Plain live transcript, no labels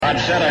God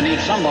said, I need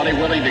somebody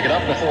willing to get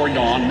up before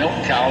dawn,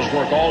 milk cows,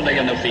 work all day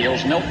in the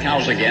fields, milk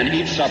cows again,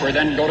 eat supper,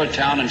 then go to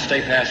town and stay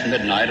past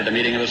midnight at a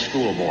meeting of the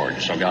school board.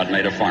 So God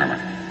made a farmer.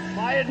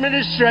 My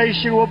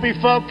administration will be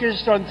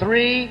focused on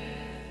three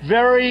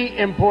very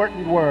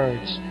important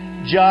words: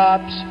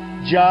 jobs,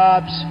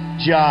 jobs,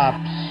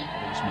 jobs. A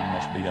policeman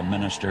must be a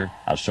minister,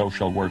 a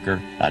social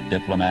worker, a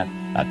diplomat,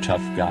 a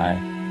tough guy,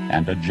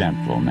 and a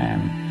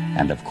gentleman.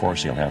 And of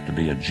course he'll have to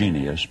be a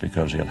genius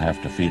because he'll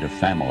have to feed a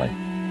family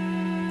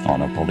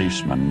on a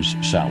policeman's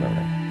salary.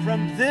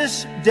 From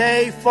this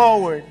day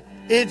forward,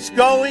 it's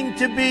going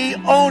to be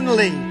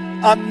only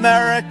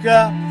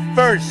America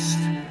first.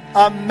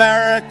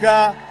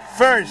 America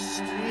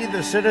first. We,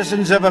 the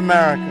citizens of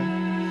America,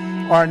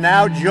 are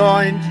now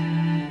joined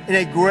in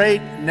a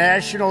great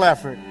national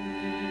effort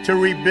to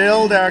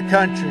rebuild our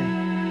country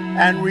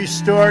and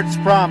restore its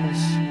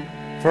promise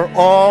for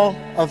all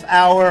of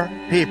our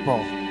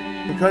people.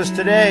 Because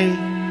today,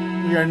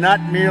 we are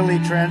not merely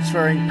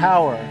transferring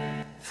power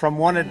from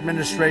one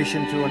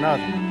administration to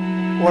another,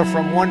 or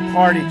from one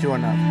party to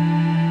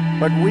another,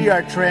 but we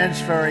are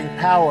transferring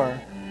power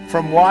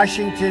from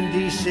Washington,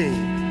 D.C.,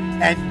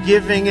 and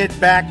giving it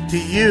back to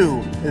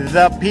you,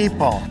 the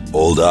people.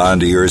 Hold on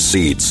to your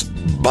seats.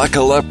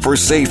 Buckle up for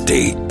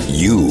safety.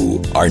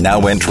 You are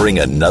now entering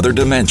another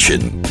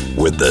dimension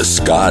with The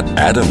Scott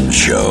Adams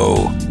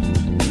Show.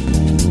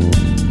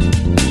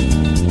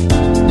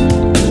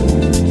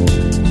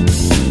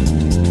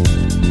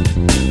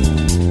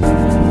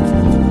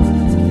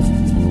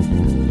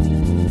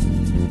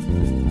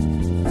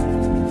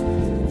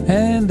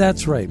 And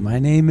that's right. My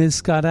name is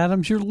Scott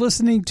Adams. You're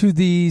listening to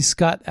the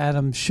Scott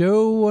Adams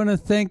Show. I want to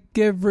thank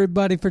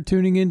everybody for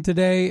tuning in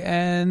today.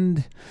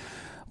 And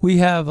we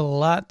have a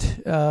lot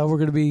we're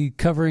going to be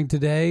covering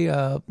today.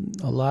 A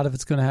lot of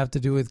it's going to have to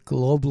do with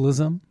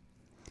globalism.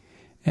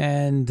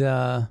 And,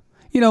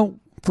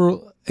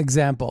 for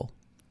example,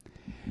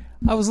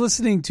 I was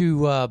listening to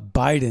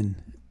Biden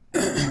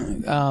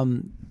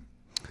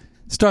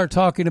start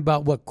talking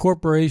about what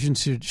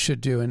corporations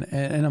should do.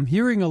 And I'm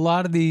hearing a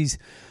lot of these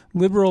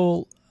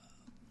liberal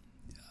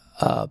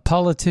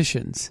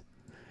politicians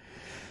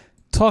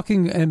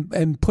talking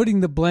and putting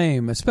the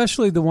blame,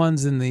 especially the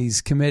ones in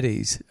these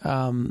committees.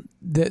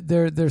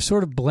 They're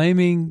sort of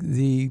blaming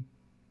the.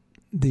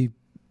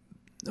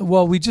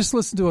 Well, we just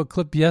listened to a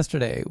clip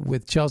yesterday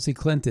with Chelsea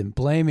Clinton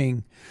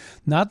blaming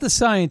not the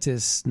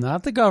scientists,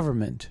 not the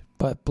government,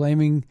 but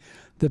blaming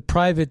the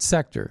private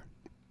sector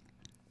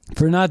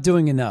for not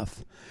doing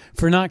enough,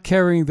 for not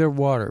carrying their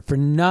water, for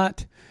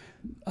not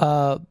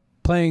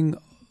playing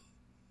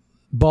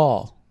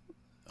ball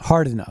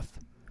hard enough,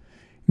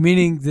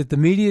 meaning that the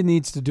media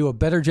needs to do a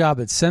better job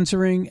at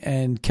censoring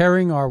and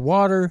carrying our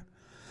water,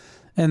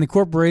 and the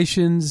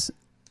corporations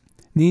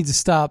need to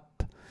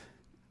stop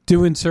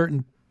doing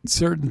certain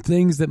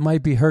things that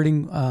might be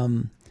hurting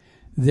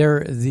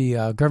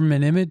the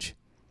government image.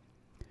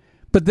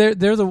 But they're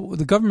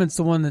the government's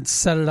the one that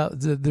set it up,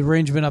 the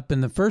arrangement up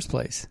in the first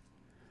place,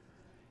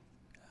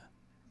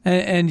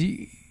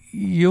 and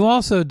you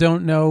also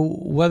don't know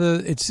whether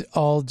it's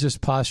all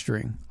just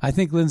posturing. I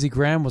think Lindsey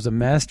Graham was a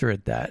master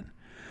at that,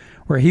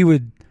 where he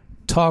would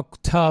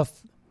talk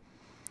tough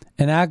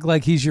and act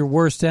like he's your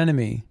worst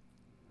enemy.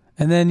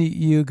 And then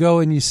you go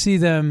and you see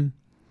them,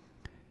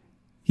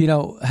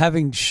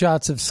 having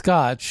shots of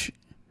scotch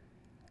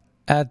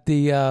at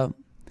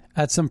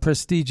some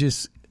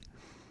prestigious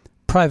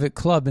private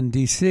club in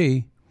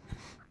D.C.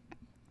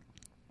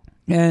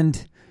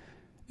 And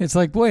it's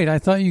like, wait, I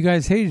thought you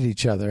guys hated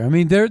each other. I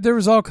mean, there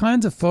was all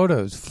kinds of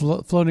photos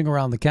floating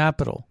around the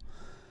Capitol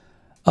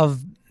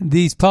of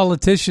these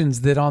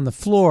politicians that on the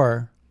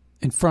floor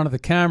in front of the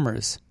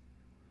cameras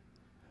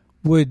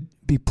would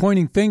be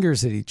pointing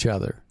fingers at each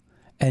other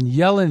and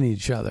yelling at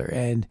each other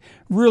and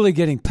really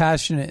getting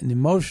passionate and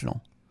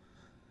emotional.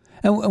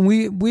 And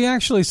we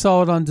actually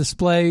saw it on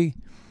display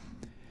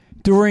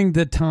during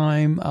the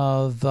time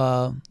of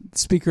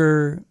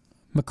Speaker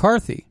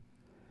McCarthy,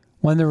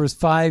 when there was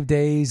 5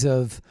 days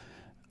of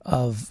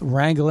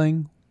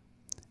wrangling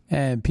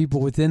and people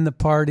within the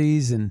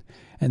parties and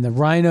the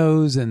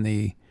rhinos and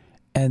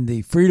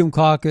the Freedom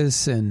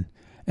Caucus and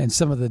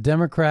some of the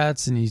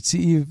Democrats, and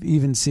you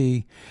even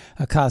see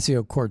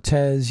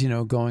Ocasio-Cortez,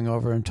 going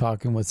over and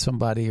talking with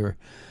somebody or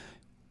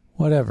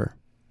whatever.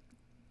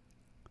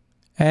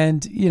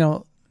 And,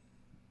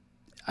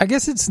 I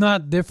guess it's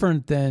not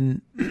different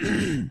than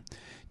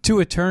two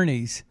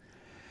attorneys,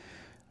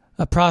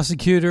 a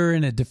prosecutor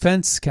and a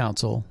defense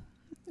counsel,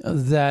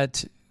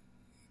 that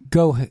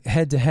go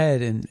head to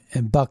head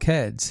and buck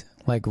heads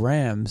like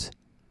rams,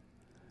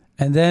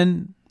 and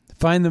then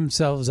find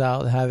themselves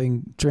out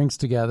having drinks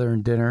together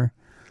and dinner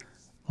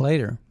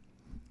later.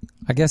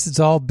 I guess it's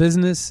all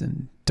business,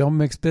 and don't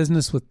mix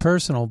business with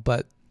personal,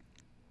 but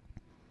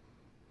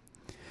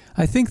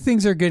I think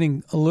things are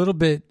getting a little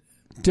bit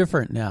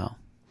different now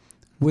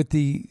with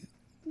the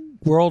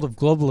world of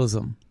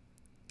globalism.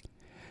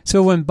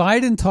 So when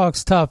Biden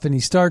talks tough and he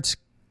starts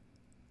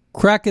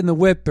cracking the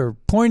whip or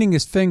pointing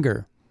his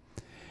finger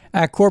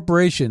at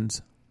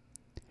corporations,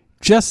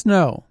 just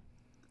know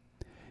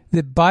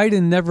that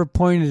Biden never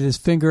pointed his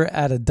finger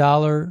at a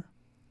dollar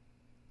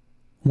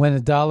when a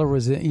dollar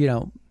was, at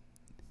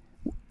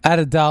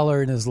a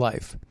dollar in his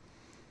life.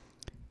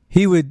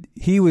 He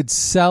would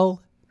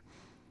sell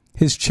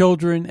his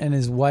children and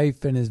his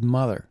wife and his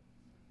mother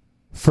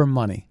for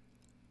money.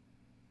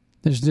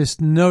 There's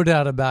just no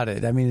doubt about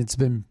it. I mean, it's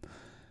been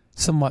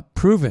somewhat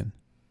proven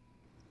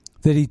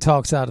that he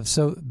talks out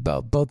of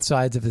about both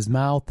sides of his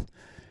mouth,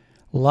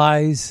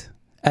 lies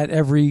at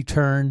every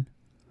turn.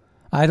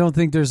 I don't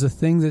think there's a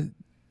thing that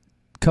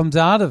comes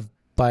out of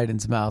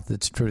Biden's mouth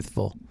that's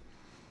truthful.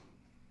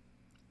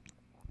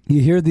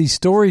 You hear these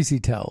stories he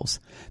tells.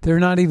 They're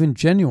not even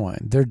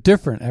genuine. They're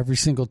different every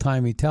single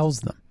time he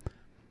tells them.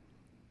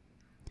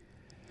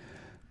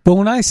 But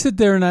when I sit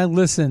there and I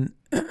listen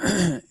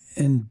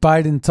and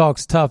Biden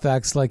talks tough,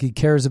 acts like he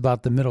cares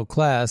about the middle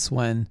class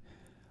when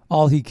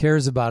all he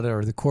cares about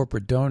are the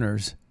corporate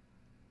donors,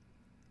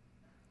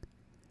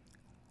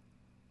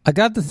 I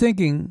got to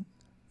thinking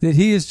that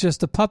he is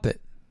just a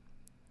puppet.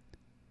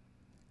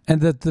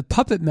 And that the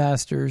puppet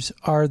masters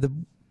are the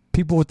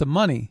people with the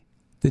money,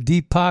 the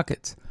deep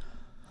pockets,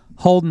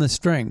 holding the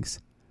strings,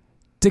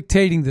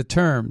 dictating the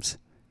terms,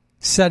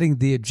 setting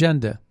the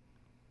agenda.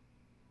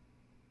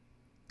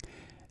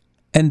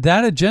 And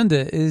that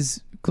agenda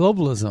is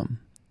globalism.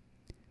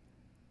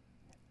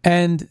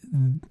 And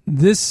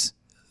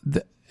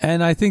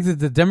I think that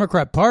the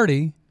Democrat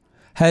Party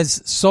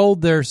has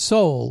sold their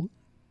soul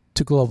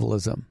to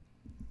globalism.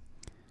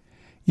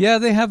 Yeah,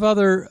 they have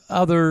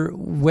other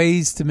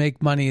ways to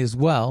make money as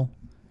well.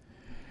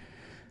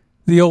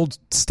 The old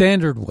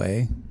standard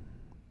way,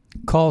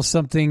 declare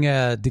something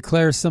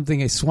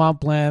a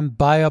swampland,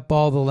 buy up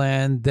all the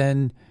land,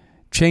 then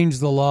change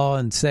the law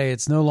and say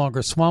it's no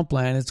longer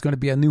swampland, it's going to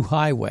be a new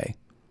highway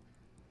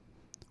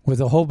with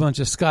a whole bunch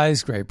of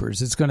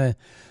skyscrapers. It's going to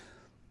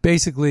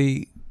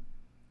basically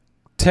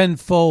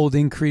tenfold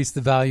increase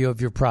the value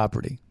of your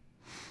property.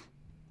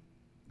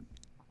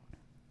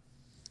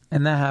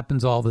 And that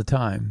happens all the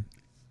time.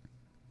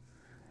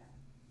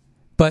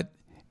 But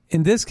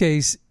in this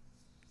case,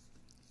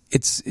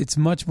 it's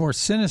much more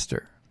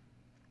sinister.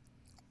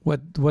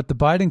 What the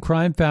Biden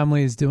crime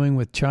family is doing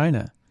with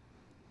China.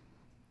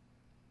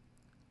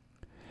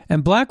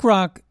 And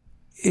BlackRock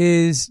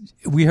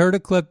we heard a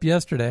clip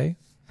yesterday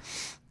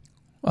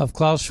of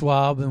Klaus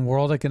Schwab and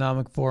World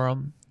Economic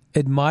Forum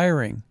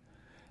admiring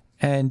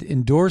and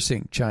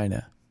endorsing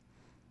China.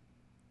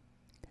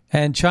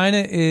 And China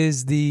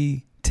is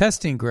the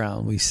testing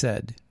ground, we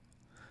said,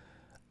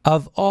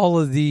 of all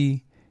of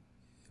the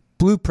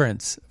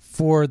blueprints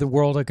for the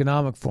World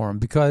Economic Forum,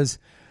 because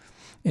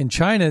in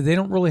China, they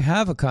don't really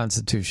have a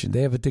constitution.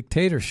 They have a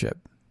dictatorship.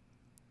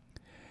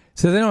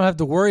 So they don't have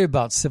to worry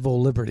about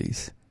civil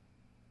liberties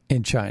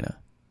in China.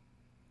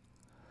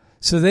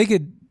 So they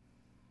could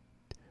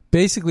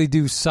basically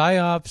do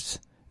psyops.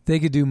 They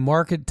could do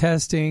market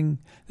testing.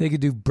 They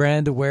could do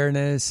brand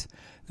awareness.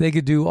 They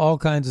could do all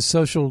kinds of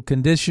social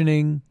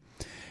conditioning.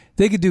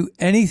 They could do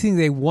anything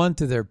they want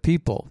to their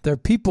people. Their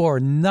people are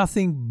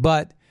nothing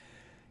but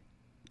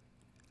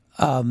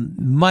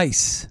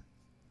mice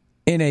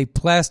in a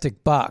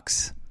plastic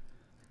box.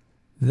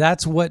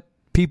 That's what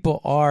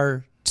people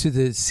are to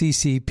the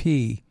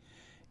CCP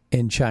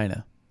in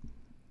China.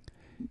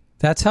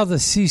 That's how the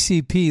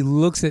CCP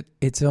looks at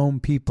its own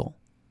people.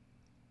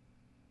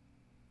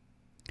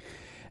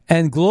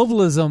 And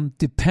globalism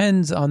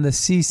depends on the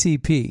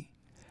CCP,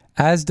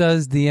 as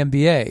does the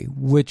NBA,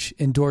 which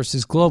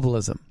endorses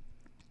globalism.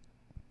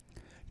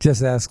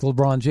 Just ask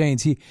LeBron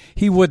James.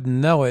 He wouldn't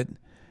know it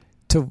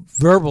to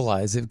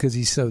verbalize it because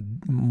he's so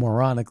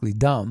moronically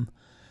dumb.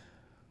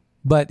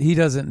 But he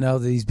doesn't know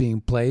that he's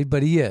being played,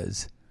 but he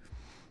is.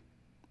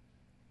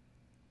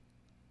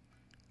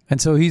 And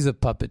so he's a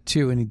puppet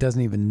too, and he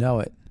doesn't even know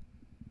it.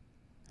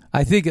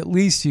 I think at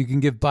least you can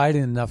give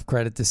Biden enough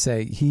credit to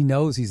say he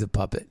knows he's a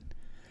puppet.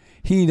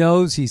 He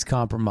knows he's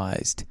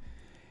compromised.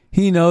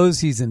 He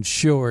knows he's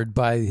insured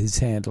by his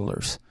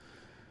handlers.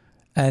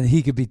 And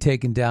he could be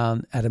taken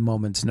down at a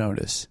moment's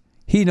notice.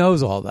 He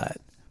knows all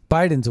that.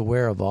 Biden's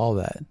aware of all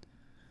that.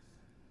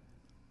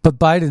 But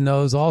Biden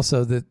knows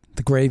also that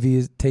the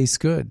gravy tastes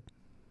good.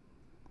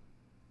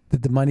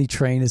 That the money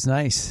train is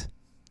nice.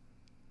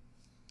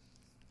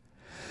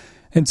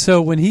 And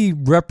so when he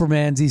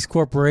reprimands these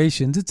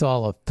corporations, it's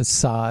all a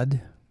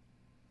facade.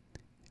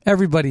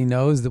 Everybody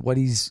knows that what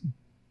he's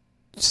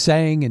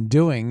saying and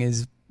doing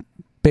is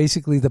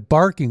basically the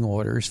barking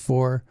orders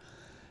for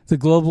the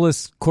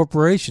globalist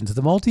corporations,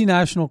 the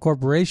multinational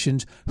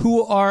corporations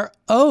who are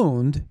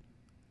owned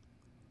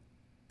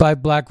by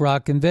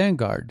BlackRock and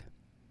Vanguard.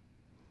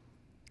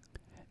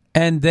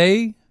 And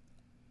they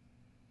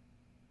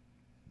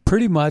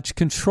pretty much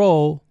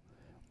control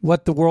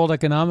what the World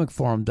Economic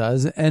Forum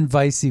does and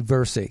vice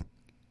versa.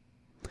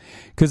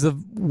 Because the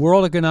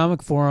World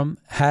Economic Forum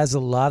has a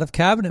lot of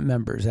cabinet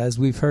members, as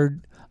we've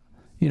heard,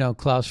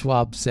 Klaus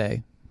Schwab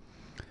say.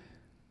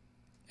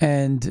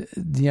 And,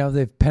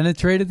 they've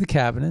penetrated the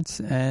cabinets,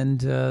 and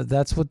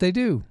that's what they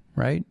do,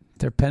 right?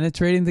 They're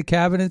penetrating the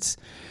cabinets.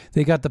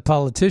 They got the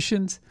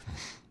politicians.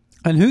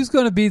 And who's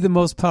going to be the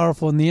most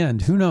powerful in the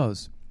end? Who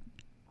knows?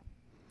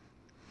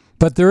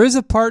 But there is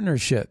a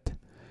partnership.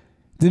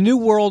 The New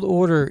World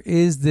Order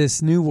is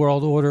this New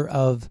World Order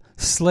of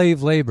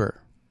slave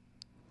labor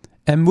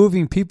and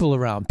moving people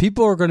around.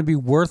 People are going to be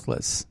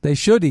worthless. They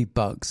should eat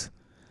bugs.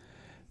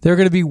 They're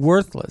going to be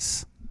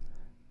worthless.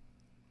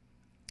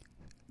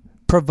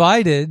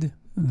 Provided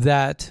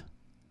the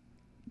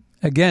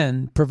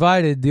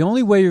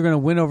only way you're going to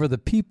win over the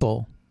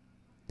people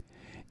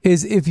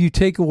is if you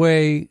take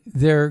away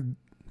their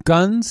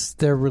guns,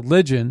 their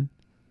religion,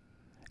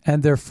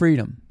 and their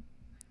freedom.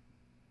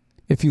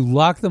 If you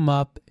lock them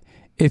up,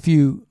 if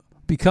you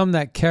become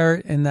that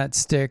carrot and that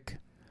stick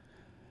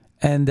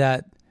and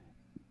that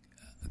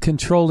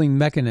controlling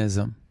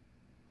mechanism,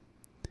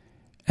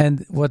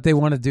 and what they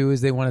want to do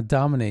is they want to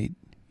dominate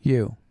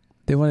you.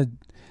 They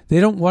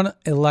don't want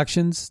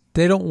elections.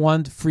 They don't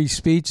want free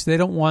speech. They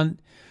don't want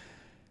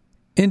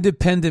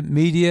independent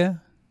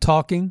media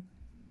talking.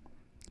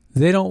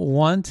 They don't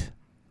want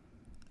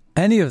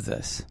any of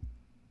this.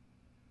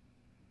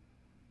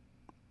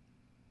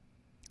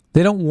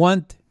 They don't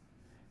want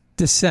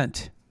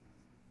dissent.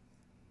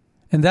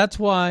 And that's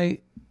why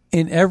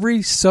in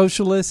every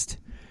socialist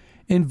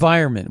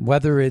environment,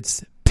 whether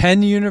it's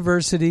Penn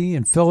University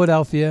in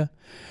Philadelphia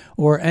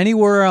or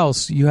anywhere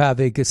else, you have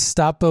a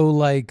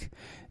Gestapo-like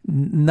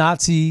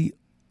Nazi-oriented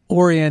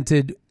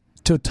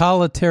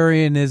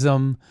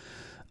totalitarianism,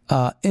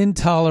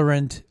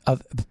 intolerant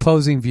of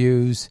opposing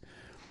views,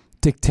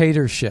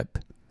 dictatorship,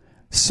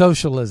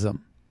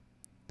 socialism,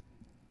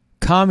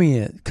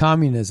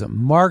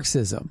 communism,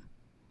 Marxism,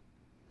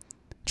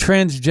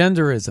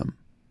 transgenderism,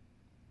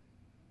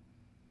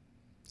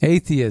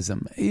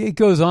 atheism. It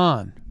goes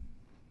on.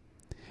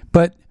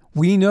 But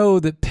we know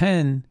that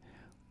Penn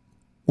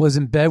was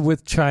in bed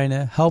with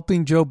China,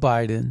 helping Joe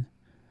Biden,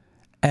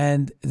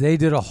 and they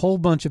did a whole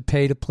bunch of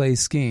pay-to-play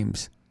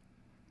schemes.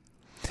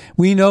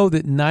 We know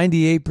that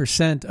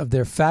 98% of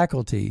their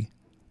faculty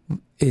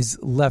is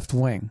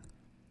left-wing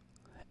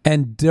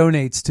and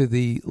donates to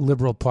the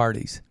liberal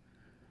parties,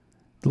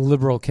 the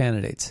liberal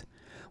candidates.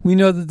 We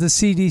know that the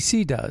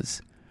CDC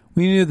does.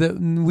 We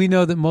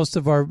know that most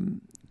of our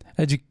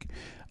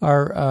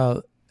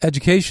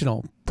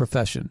educational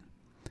profession,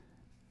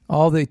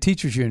 all the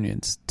teachers'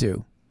 unions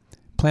do.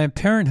 Planned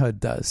Parenthood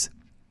does.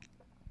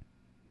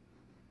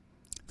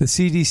 The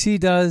CDC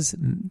does.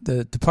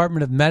 The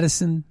Department of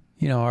Medicine,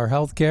 our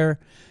healthcare,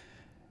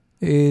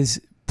 is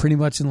pretty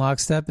much in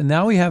lockstep. And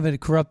now we have a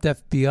corrupt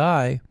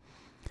FBI.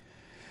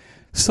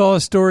 Saw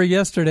a story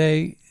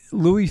yesterday.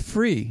 Louis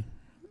Freeh,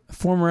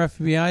 former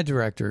FBI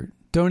director,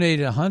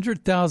 donated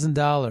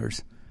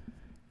 $100,000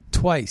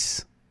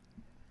 twice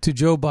to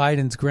Joe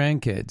Biden's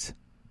grandkids.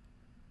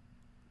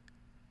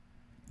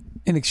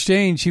 In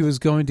exchange, he was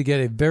going to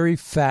get a very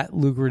fat,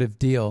 lucrative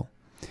deal.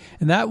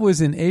 And that was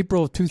in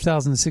April of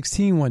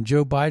 2016 when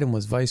Joe Biden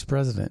was vice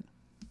president.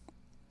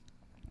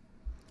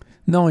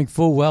 Knowing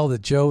full well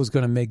that Joe was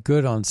going to make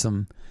good on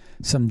some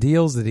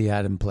deals that he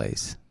had in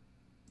place.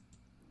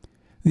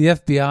 The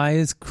FBI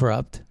is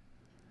corrupt.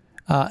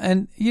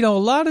 And, a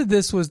lot of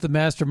this was the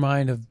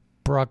mastermind of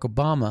Barack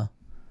Obama.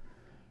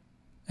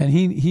 And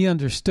he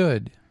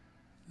understood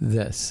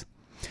this.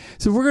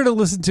 So we're going to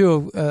listen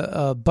to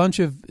a bunch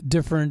of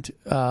different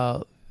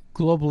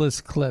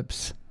globalist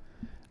clips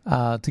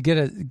to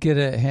get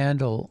a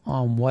handle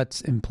on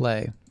what's in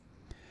play.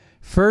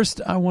 First,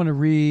 I want to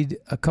read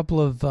a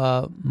couple of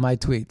my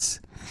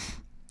tweets.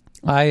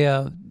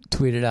 I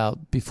tweeted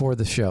out before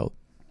the show.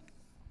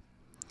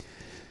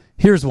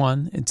 Here's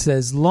one. It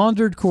says,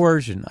 laundered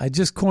coercion. I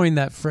just coined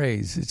that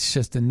phrase. It's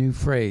just a new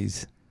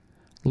phrase.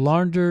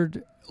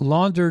 Laundered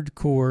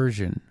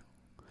coercion.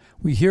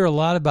 We hear a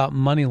lot about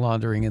money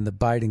laundering in the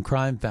Biden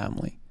crime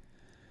family.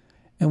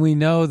 And we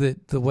know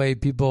that the way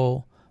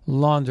people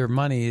launder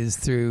money is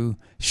through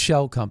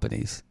shell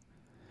companies.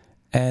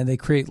 And they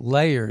create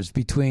layers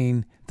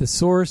between the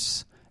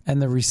source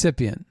and the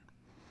recipient.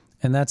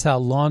 And that's how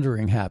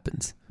laundering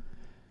happens.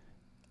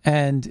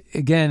 And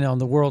again, on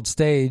the world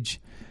stage,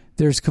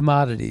 there's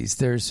commodities.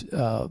 There's,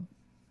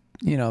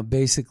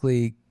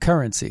 basically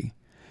currency.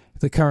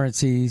 The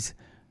currencies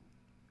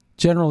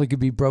generally could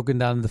be broken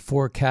down into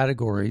 4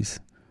 categories,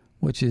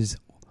 which is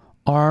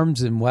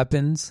arms and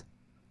weapons,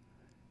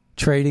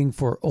 trading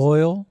for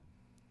oil,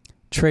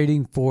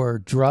 trading for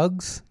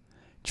drugs,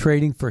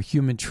 trading for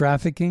human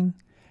trafficking,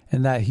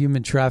 and that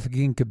human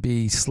trafficking could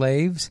be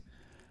slaves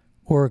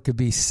or it could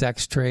be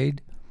sex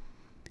trade.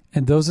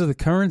 And those are the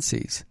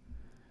currencies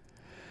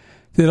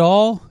that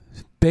all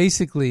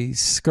basically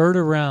skirt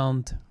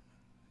around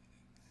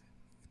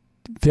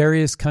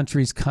various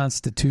countries'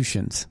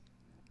 constitutions,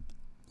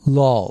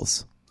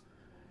 laws,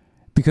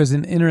 because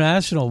in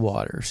international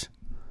waters,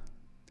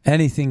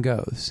 anything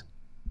goes.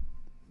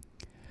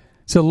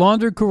 So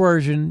laundered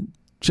coercion,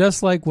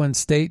 just like when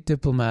state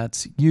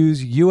diplomats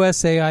use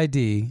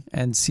USAID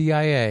and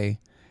CIA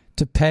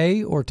to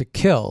pay or to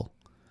kill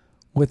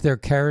with their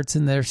carrots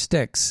and their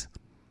sticks,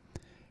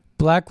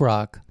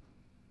 BlackRock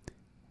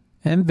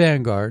and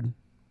Vanguard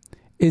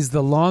is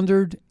the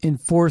laundered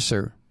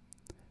enforcer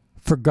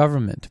for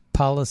government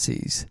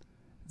policies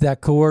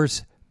that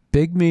coerce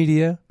big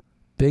media,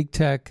 big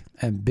tech,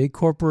 and big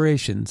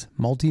corporations,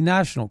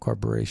 multinational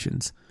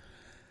corporations,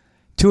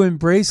 to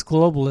embrace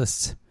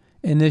globalist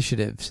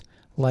initiatives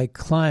like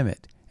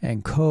climate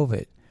and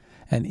COVID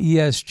and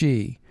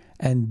ESG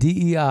and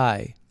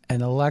DEI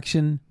and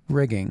election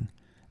rigging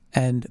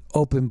and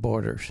open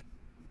borders.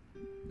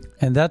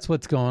 And that's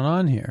what's going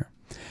on here.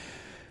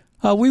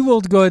 We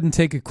will go ahead and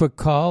take a quick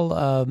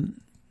call.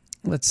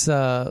 Let's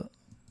go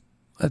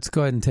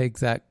ahead and take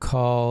that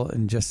call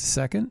in just a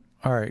second.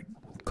 All right.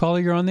 Caller,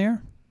 you're on the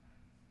air?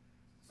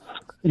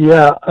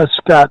 Yeah,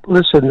 Scott,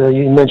 listen,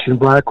 you mentioned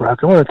BlackRock.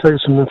 I want to tell you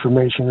some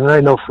information, and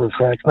I know for a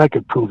fact, and I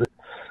could prove it.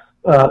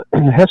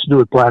 And it has to do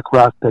with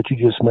BlackRock that you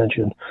just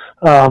mentioned.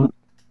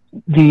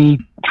 The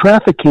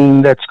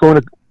trafficking that's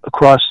going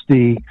across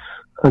the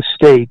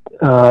state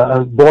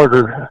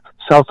border,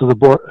 south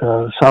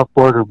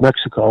border of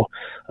Mexico,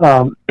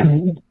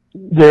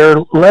 they're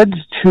led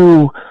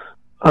to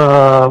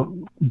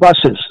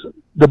buses.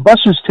 The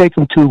buses take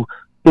them to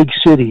big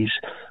cities.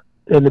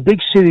 In the big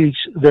cities,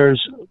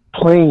 there's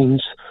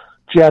planes,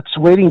 jets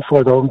waiting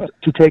for them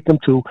to take them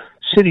to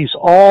cities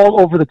all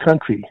over the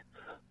country.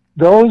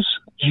 Those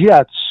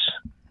jets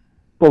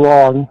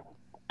belong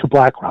to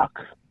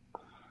BlackRock.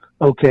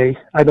 Okay,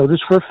 I know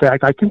this for a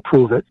fact. I can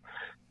prove it.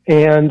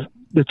 And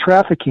the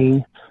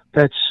trafficking,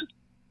 that's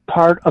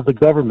part of the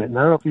government. And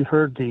I don't know if you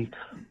heard the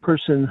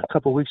person a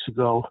couple of weeks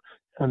ago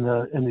in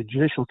the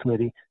Judicial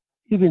Committee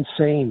even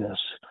saying this.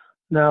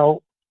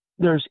 Now,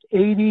 there's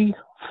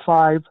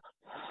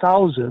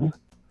 85,000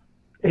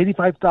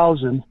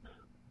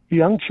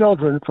 young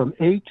children from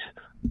 8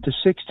 to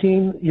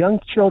 16, young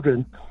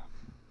children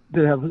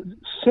that have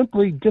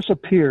simply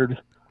disappeared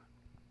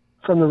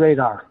from the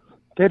radar.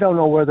 They don't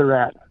know where they're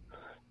at.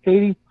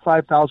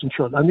 85,000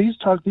 children. And these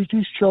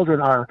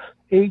children are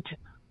 8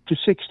 to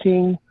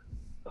 16,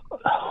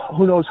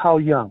 who knows how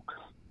young.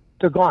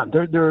 They're gone.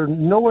 They're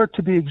nowhere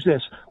to be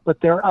exist, but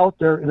they're out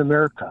there in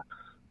America.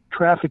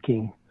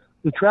 Trafficking.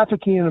 The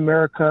trafficking in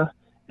America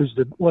is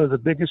one of the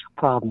biggest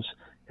problems,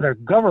 and our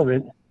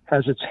government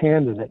has its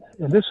hand in it.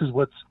 And this is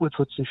what's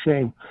a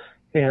shame.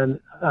 And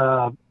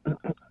I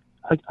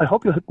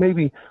hope you'll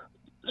maybe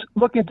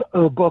look into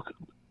a book,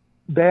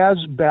 Baz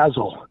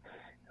Basil.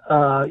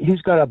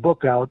 He's got a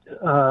book out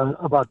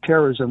about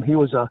terrorism. He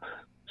was a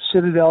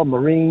Citadel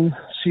Marine,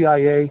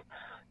 CIA,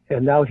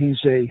 and now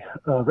he's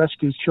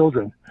rescues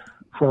children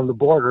from the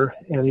border,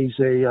 and he's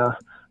a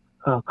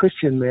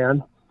Christian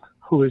man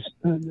who has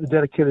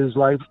dedicated his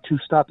life to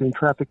stopping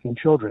trafficking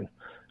children.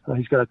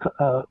 He's got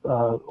a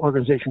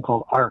organization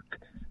called ARC.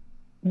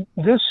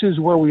 This is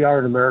where we are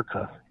in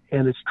America,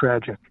 and it's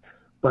tragic.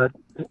 But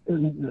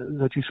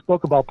that you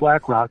spoke about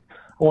BlackRock,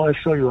 I want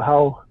to show you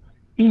how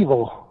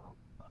evil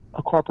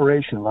a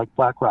corporation like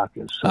BlackRock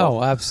is.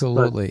 So,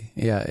 absolutely.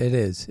 It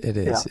is. It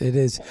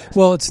is.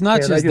 Well, it's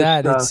not just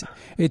that.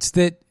 It's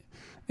that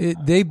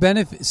they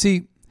benefit.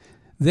 See,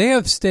 they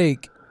have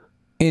stake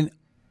in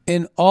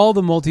all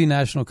the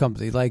multinational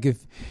companies. Like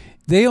if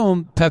they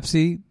own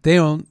Pepsi, they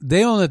own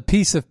a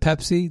piece of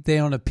Pepsi. They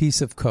own a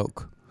piece of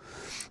Coke.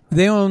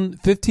 They own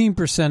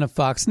 15% of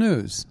Fox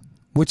News,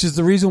 which is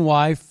the reason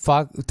why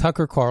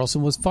Tucker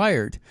Carlson was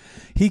fired.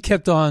 He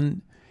kept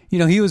on,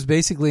 he was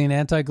basically an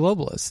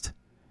anti-globalist.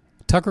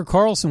 Tucker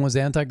Carlson was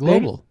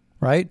anti-global,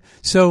 right?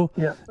 So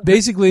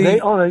basically, they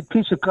own a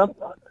piece of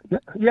company.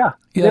 Yeah,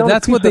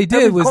 that's what they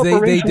did. Was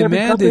they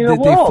demanded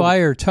that they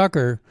fire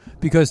Tucker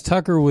because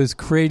Tucker was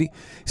creating.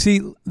 See,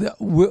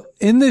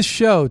 in this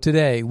show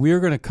today, we are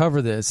going to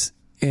cover this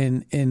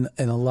in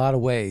a lot of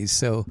ways.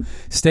 So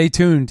stay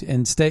tuned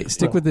and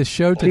stick with this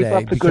show today.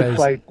 Keep up the good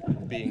fight.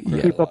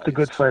 Keep up the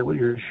good fight with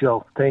your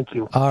show. Thank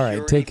you. All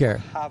right, take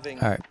care. All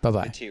right,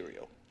 bye-bye.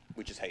 Material,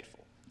 which is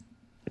hateful.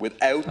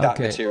 Without that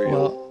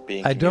material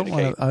being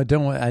communicated. I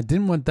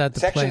didn't want that to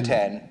Section play.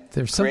 10.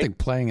 There's something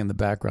playing in the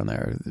background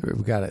there.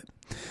 We got it.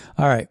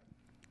 All right.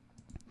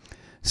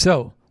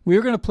 So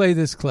we're going to play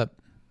this clip.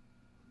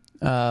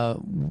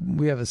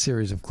 We have a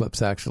series of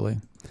clips,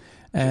 actually.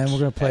 And we're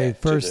going to play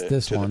first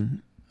this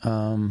one.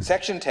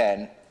 Section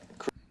 10.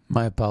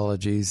 My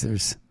apologies.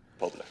 There's...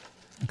 Public.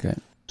 Okay.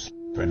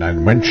 When I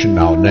mention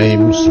our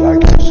names,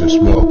 like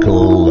Mrs.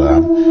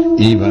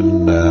 Merkel,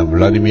 even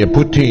Vladimir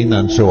Putin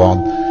and so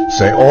on,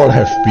 they all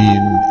have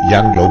been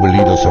young global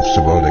leaders of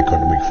the World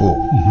Economic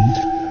Forum.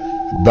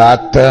 Mm-hmm.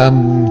 But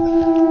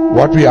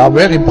what we are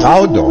very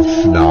proud of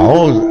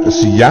now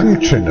is the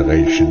young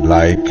generation,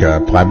 like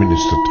Prime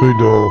Minister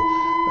Trudeau,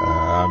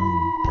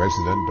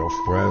 President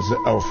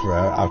of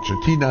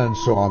Argentina and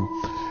so on,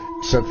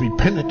 that we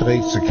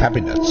penetrate the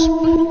cabinets.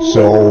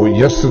 So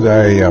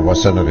yesterday I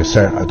was at a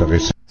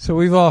So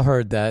we've all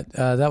heard that.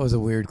 That was a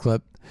weird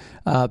clip.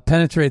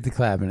 Penetrate the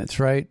cabinets,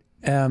 right?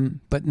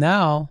 But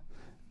now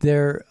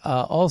they're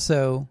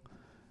also,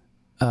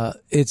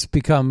 it's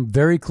become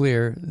very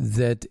clear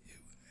that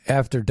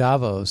after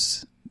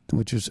Davos,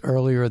 which was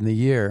earlier in the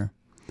year,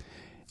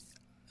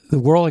 the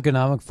World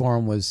Economic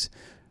Forum was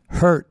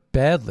hurt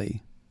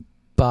badly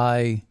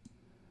by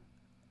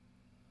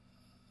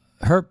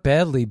hurt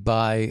badly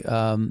by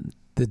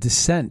the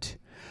dissent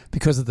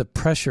because of the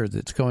pressure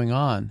that's going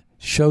on.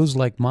 Shows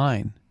like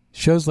mine,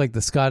 shows like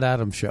the Scott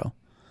Adams Show,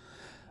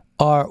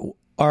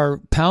 are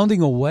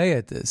pounding away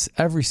at this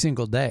every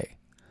single day.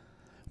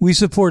 We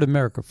support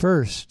America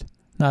first,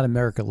 not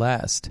America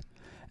last.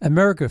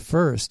 America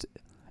first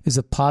is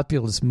a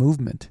populist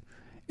movement.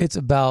 It's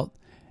about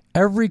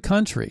every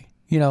country.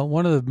 You know,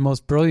 one of the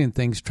most brilliant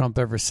things Trump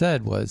ever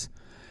said was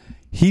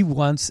he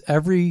wants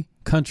every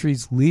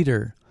country's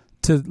leader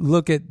to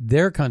look at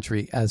their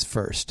country as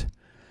first.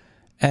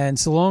 And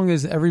so long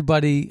as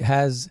everybody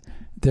has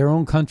their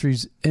own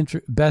country's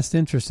best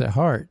interest at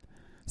heart,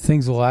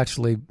 things will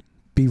actually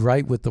be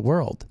right with the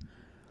world.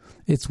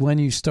 It's when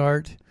you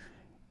start,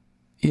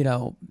 you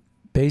know,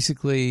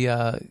 basically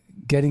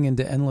getting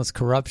into endless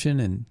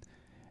corruption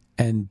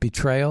and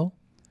betrayal.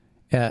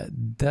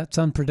 That's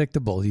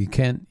unpredictable. You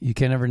can't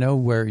ever know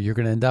where you're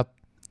going to end up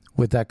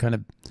with that kind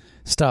of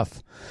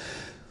stuff.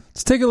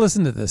 Let's take a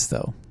listen to this,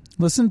 though.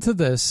 Listen to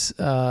this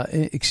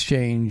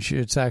exchange.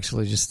 It's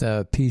actually just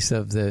a piece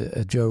of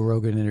the Joe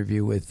Rogan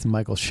interview with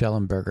Michael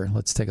Schellenberger.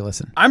 Let's take a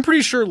listen. I'm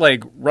pretty sure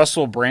like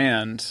Russell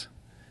Brand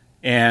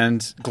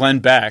and Glenn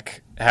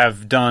Beck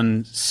have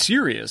done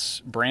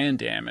serious brand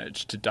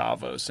damage to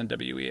Davos and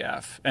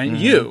WEF. And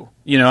you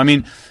know, I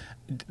mean,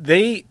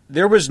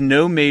 there was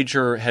no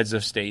major heads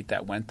of state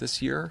that went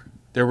this year.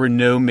 There were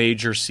no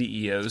major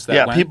CEOs that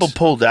went. Yeah, people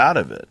pulled out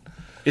of it.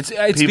 It's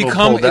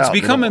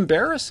become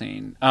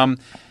embarrassing.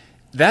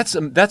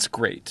 That's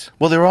great.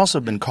 Well, they've also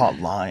been caught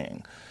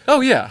lying. Oh,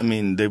 yeah. I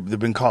mean, they've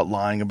been caught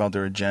lying about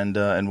their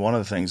agenda, and one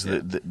of the things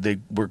that they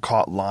were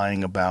caught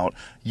lying about,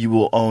 you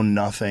will own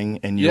nothing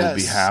and you'll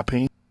be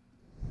happy.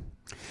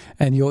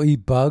 And you'll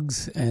eat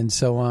bugs and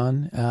so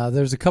on.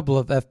 There's a couple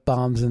of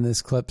F-bombs in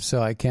this clip,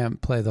 so I can't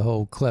play the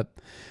whole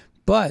clip.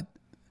 But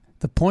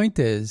the point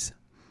is,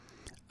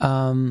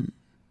 so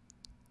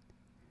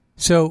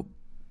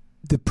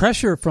the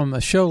pressure from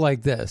a show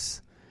like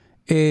this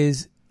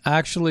is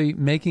actually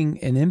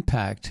making an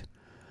impact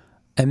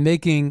and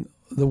making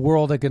the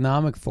World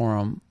Economic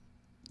Forum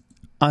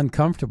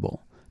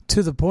uncomfortable,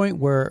 to the point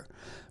where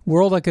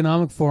World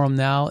Economic Forum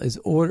now is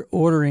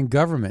ordering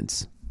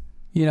governments,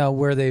 you know,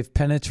 where they've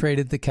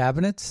penetrated the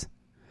cabinets.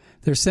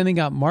 They're sending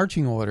out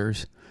marching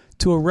orders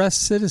to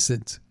arrest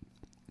citizens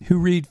who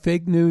read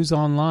fake news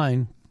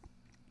online.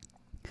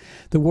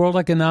 The World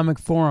Economic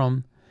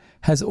Forum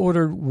has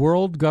ordered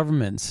world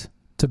governments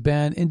to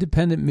ban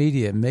independent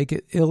media, make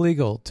it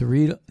illegal to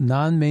read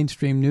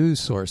non-mainstream news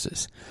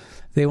sources.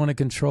 They want to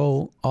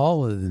control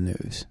all of the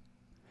news.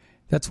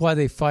 That's why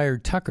they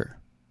fired Tucker.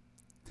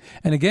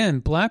 And again,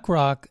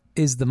 BlackRock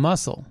is the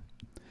muscle.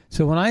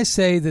 So when I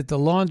say that the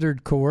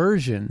laundered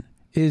coercion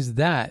is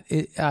that,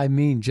 I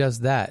mean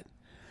just that.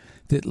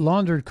 That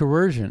laundered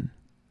coercion,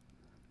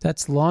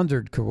 that's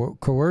laundered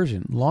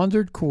coercion.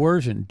 Laundered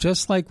coercion,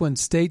 just like when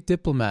state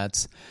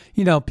diplomats,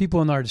 you know,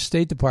 people in our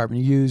State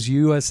Department use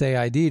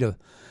USAID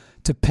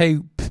to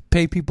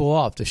pay people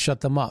off, to shut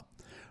them up,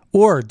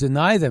 or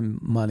deny them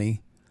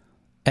money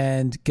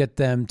and get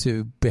them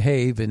to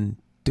behave and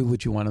do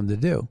what you want them to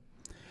do.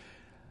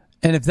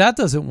 And if that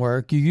doesn't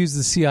work, you use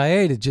the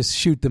CIA to just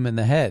shoot them in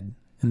the head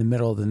in the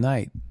middle of the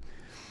night.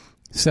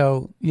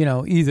 So, you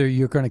know, either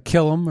you're going to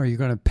kill them or you're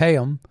going to pay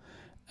them,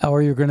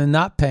 or you're going to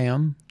not pay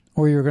them,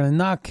 or you're going to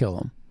not kill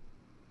them.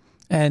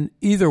 And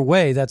either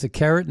way, that's a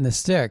carrot and a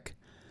stick.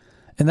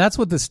 And that's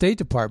what the State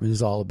Department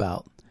is all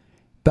about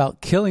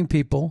killing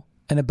people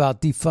and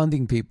about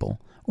defunding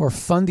people or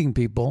funding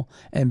people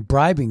and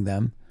bribing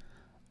them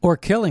or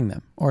killing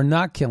them or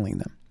not killing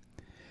them.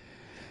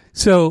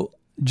 So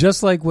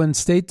just like when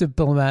state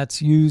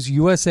diplomats use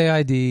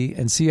USAID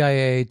and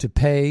CIA to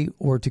pay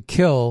or to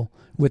kill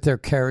with their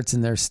carrots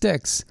and their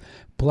sticks,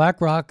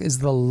 BlackRock is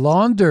the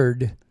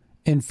laundered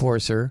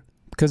enforcer,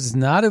 because it's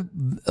not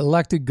an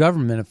elected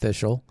government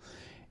official.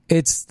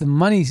 It's the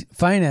money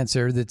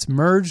financer that's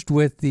merged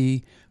with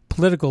the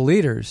political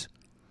leaders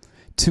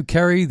to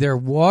carry their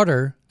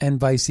water and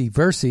vice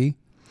versa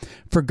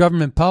for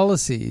government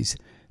policies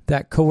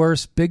that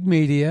coerce big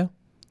media.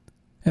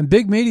 And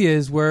big media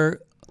is where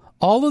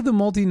all of the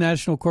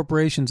multinational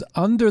corporations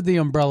under the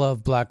umbrella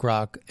of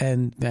BlackRock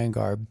and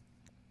Vanguard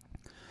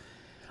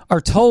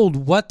are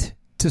told what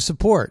to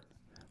support,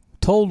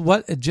 told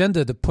what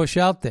agenda to push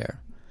out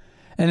there.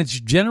 And it's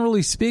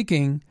generally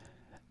speaking,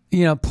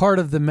 you know, part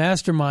of the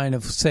mastermind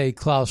of, say,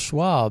 Klaus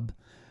Schwab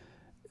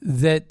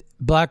that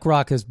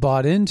BlackRock has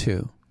bought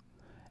into.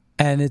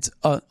 And it's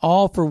an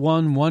all for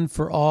one, one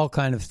for all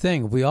kind of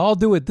thing. If we all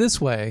do it this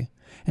way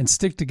and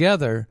stick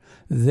together,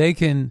 they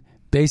can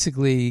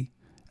basically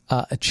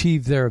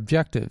achieve their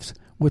objectives,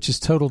 which is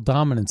total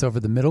dominance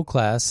over the middle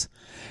class.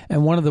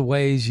 And one of the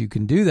ways you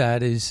can do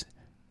that is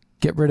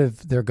get rid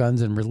of their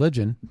guns and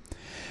religion.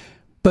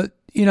 But,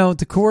 you know,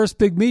 to coerce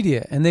big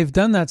media. And they've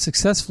done that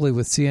successfully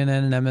with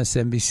CNN and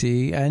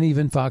MSNBC and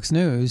even Fox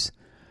News,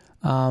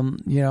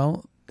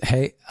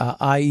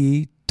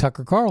 i.e.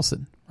 Tucker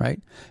Carlson, right?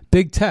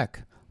 Big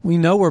tech. We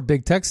know where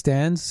big tech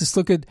stands. Just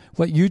look at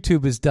what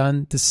YouTube has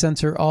done to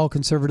censor all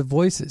conservative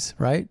voices,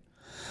 right?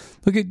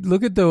 Look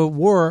at the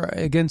war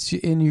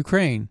in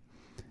Ukraine.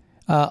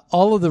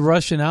 All of the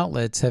Russian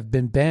outlets have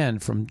been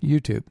banned from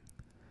YouTube.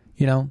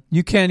 You know,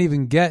 you can't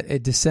even get a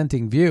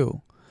dissenting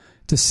view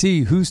to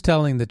see who's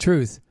telling the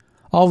truth.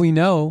 All we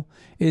know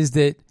is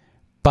that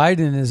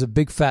Biden is a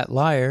big fat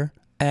liar,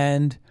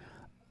 and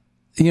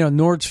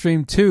Nord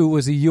Stream 2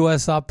 was a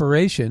U.S.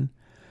 operation,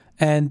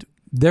 and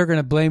they're going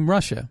to blame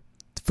Russia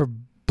for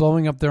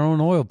blowing up their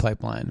own oil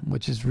pipeline,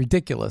 which is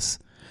ridiculous.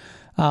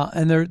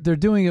 And they're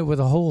doing it with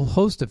a whole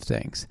host of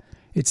things.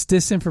 It's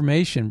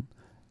disinformation,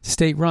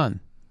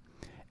 state-run,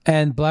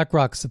 and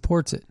BlackRock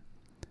supports it.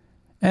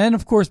 And,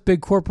 of course,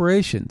 big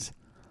corporations.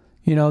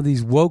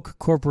 These woke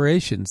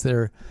corporations that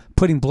are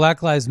putting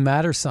Black Lives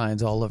Matter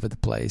signs all over the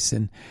place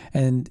and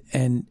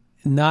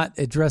not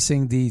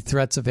addressing the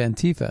threats of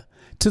Antifa,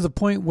 to the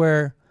point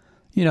where,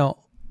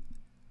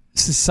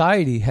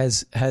 society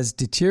has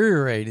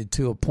deteriorated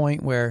to a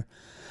point where,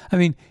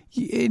 and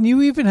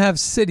you even have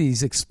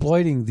cities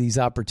exploiting these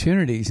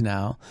opportunities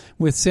now,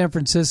 with San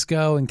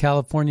Francisco and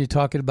California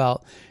talking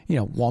about,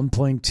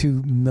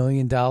 $1.2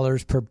 million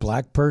per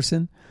black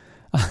person.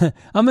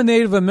 I'm a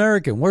Native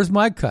American. Where's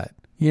my cut?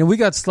 We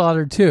got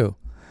slaughtered too.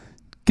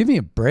 Give me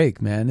a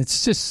break, man.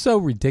 It's just so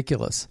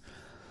ridiculous.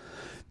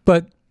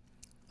 But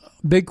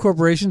big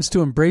corporations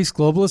to embrace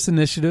globalist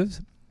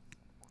initiatives.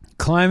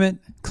 Climate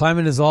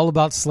is all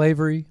about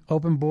slavery.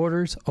 Open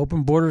borders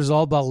is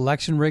all about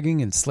election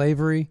rigging and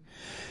slavery.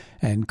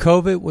 And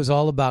COVID was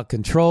all about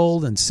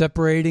control and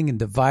separating and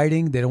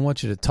dividing. They don't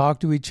want you to talk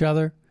to each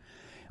other.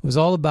 It was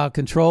all about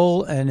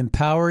control and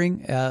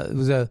empowering. It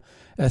was a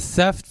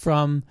theft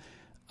from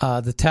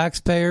the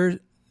taxpayers,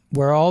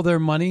 where all their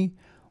money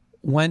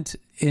went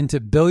into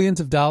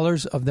billions of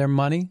dollars of their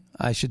money.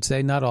 I should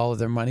say not all of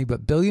their money,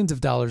 but billions of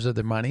dollars of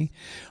their money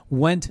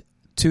went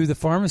to the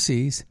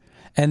pharmacies.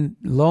 And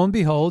lo and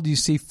behold, you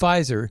see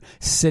Pfizer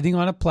sitting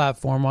on a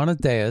platform on a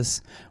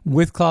dais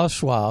with Klaus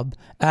Schwab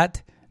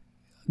at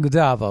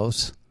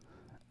Davos.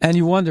 And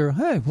you wonder,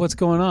 hey, what's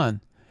going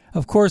on?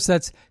 Of course,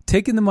 that's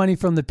taking the money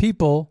from the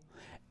people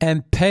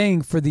and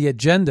paying for the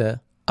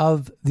agenda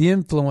of the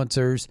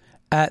influencers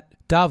at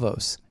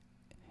Davos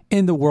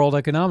in the World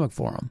Economic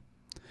Forum,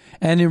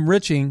 and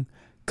enriching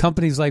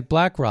companies like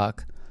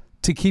BlackRock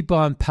to keep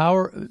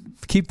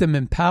them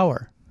in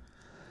power.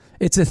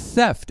 It's a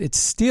theft. It's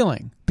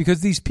stealing,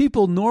 because these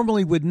people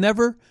normally would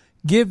never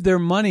give their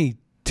money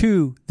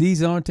to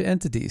these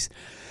entities.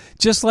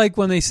 Just like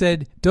when they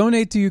said,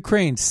 donate to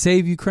Ukraine,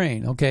 save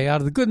Ukraine. Okay,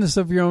 out of the goodness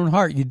of your own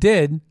heart, you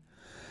did.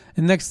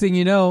 And next thing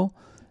you know,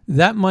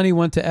 that money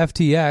went to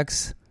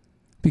FTX,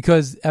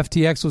 because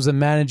FTX was a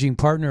managing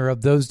partner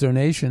of those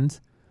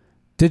donations,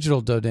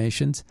 digital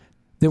donations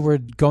that were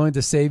going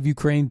to save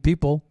Ukraine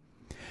people.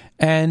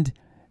 And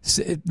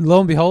lo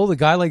and behold, a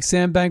guy like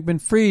Sam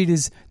Bankman-Fried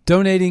is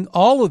donating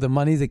all of the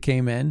money that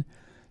came in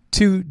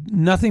to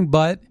nothing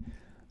but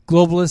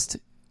globalist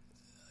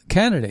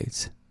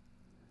candidates.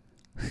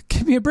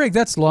 Give me a break.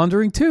 That's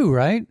laundering too,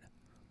 right?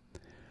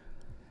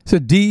 So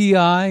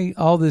DEI,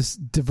 all this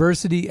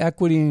diversity,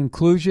 equity, and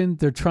inclusion,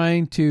 they're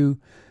trying to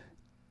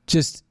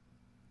just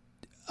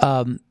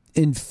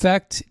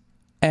infect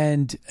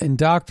and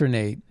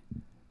indoctrinate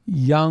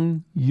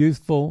young,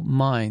 youthful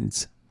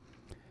minds,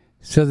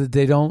 so that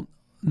they don't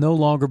no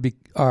longer be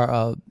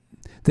so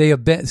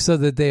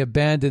that they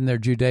abandon their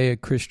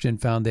Judeo-Christian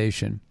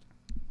foundation.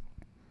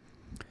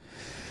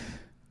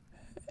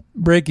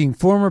 Breaking: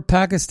 former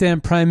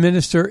Pakistan Prime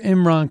Minister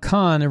Imran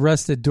Khan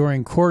arrested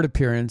during court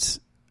appearance.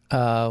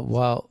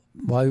 While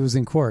he was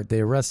in court,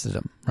 they arrested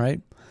him.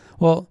 Right?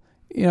 Well,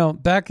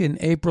 back in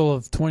April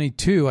of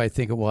 22, I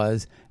think it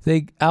was,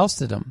 they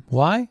ousted him.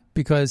 Why?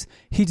 Because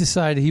he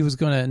decided he was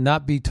going to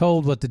not be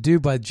told what to do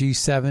by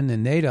G7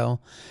 and NATO,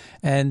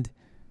 and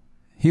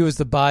he was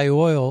to buy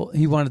oil.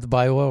 He wanted to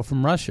buy oil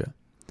from Russia.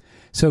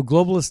 So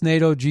globalist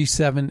NATO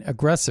G7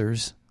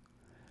 aggressors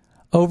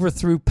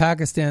overthrew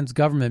Pakistan's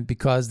government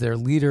because their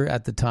leader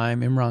at the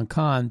time, Imran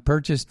Khan,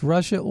 purchased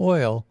Russia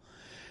oil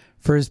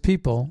for his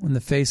people in the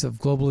face of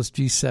globalist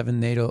G7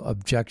 NATO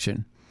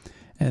objection.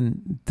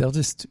 And they'll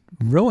just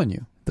ruin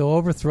you. They'll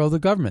overthrow the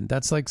government.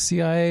 That's like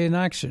CIA in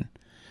action,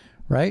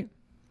 right?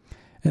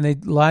 And they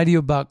lie to you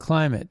about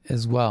climate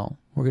as well.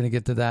 We're going to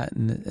get to that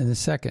in a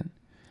second.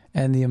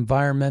 And the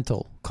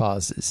environmental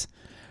causes.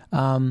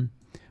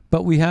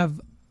 But we have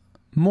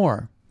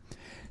more.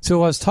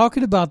 So I was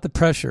talking about the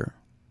pressure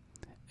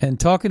and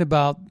talking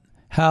about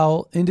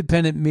how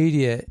independent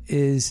media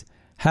is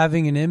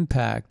having an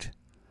impact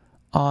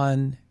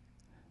on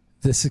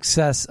the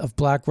success of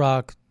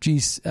BlackRock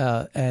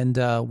and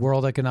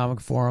World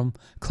Economic Forum,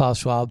 Klaus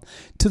Schwab,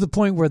 to the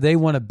point where they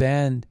want to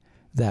ban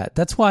that.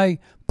 That's why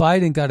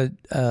Biden got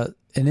an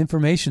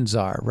information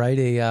czar, right?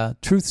 A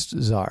truth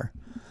czar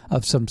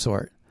of some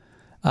sort.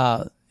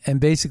 And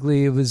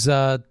basically, it was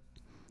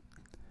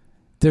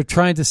they're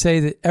trying to say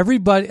that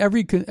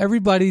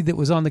everybody that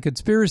was on the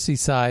conspiracy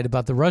side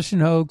about the Russian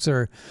hoax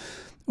or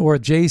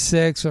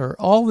J6 or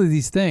all of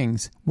these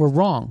things were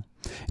wrong.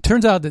 It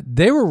turns out that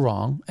they were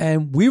wrong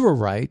and we were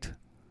right.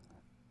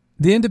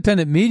 The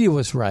independent media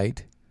was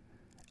right,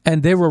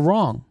 And they were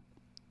wrong.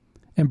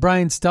 And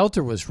Brian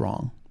Stelter was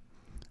wrong.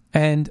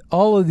 And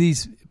all of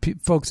these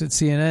folks at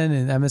CNN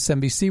and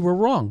MSNBC were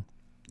wrong.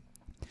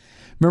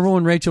 Remember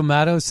when Rachel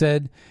Maddow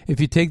said, if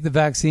you take the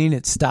vaccine,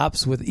 it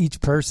stops with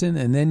each person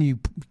and then you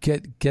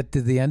get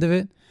to the end of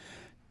it?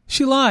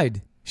 She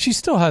lied. She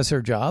still has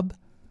her job.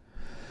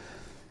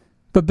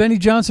 But Benny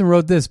Johnson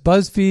wrote this: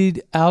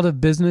 BuzzFeed out of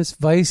business,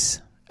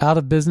 Vice out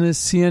of business,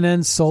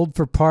 CNN sold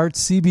for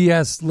parts,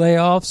 CBS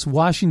layoffs,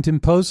 Washington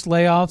Post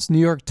layoffs, New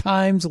York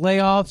Times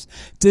layoffs,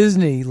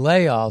 Disney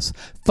layoffs,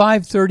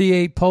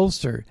 538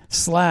 pollster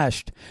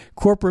slashed,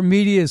 corporate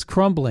media is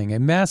crumbling, a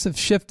massive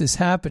shift is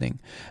happening,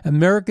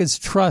 America's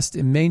trust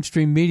in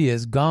mainstream media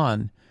is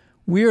gone.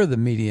 We are the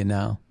media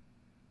now.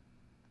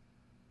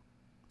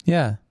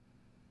 Yeah.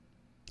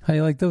 How do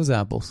you like those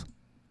apples?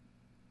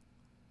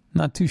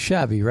 Not too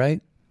shabby,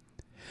 right?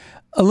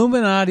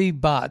 Illuminati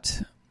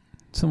bot.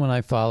 Someone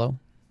I follow.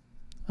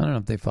 I don't know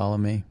if they follow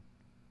me.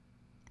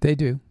 They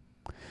do.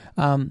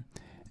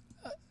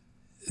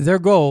 Their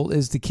goal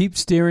is to keep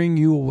steering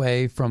you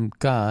away from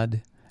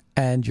God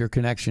and your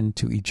connection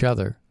to each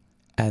other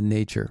and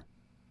nature.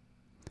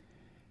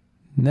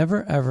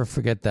 Never, ever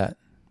forget that.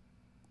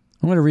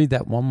 I'm going to read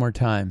that one more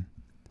time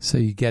so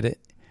you get it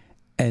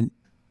and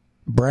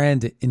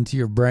brand it into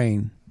your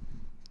brain.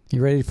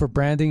 You ready for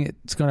branding?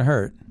 It's going to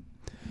hurt.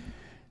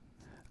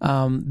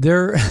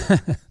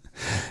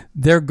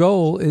 Their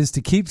goal is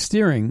to keep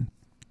steering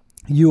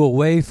you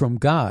away from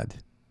God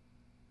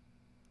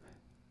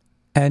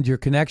and your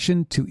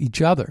connection to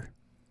each other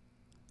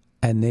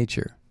and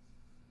nature.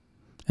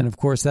 And of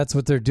course, that's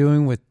what they're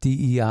doing with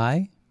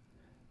DEI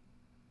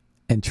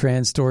and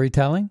trans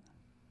storytelling.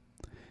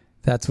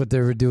 That's what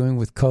they were doing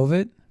with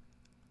COVID.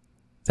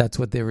 That's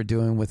what they were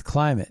doing with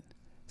climate.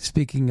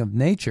 Speaking of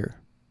nature,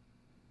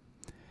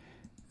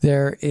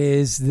 there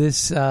is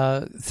this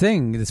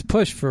this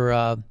push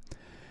for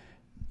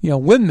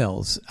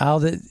windmills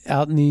out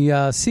in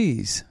the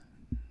seas.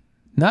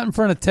 Not in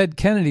front of Ted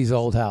Kennedy's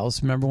old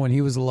house. Remember when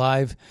he was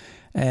alive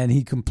and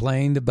he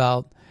complained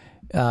about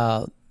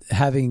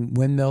having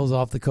windmills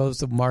off the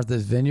coast of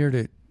Martha's Vineyard?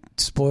 It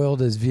spoiled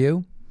his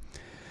view.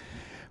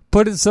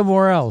 Put it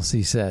somewhere else,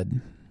 he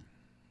said.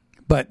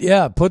 But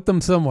yeah, put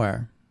them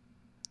somewhere.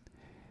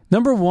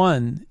 Number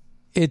one,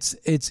 it's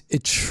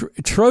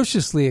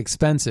atrociously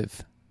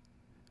expensive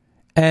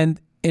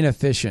and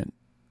inefficient.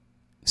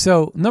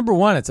 So, number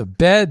one, it's a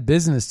bad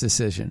business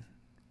decision,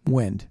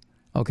 wind,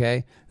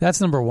 okay?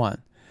 That's number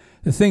one.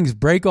 The things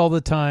break all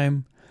the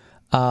time.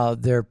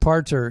 Their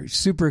parts are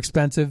super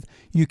expensive.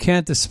 You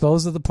can't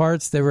dispose of the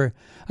parts.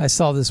 I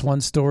saw this one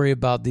story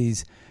about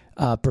these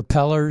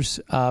propellers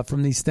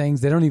from these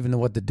things. They don't even know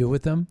what to do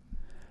with them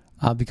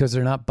because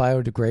they're not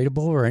biodegradable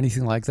or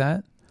anything like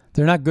that.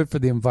 They're not good for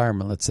the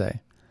environment, let's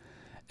say.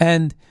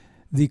 And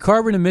the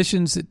carbon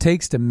emissions it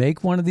takes to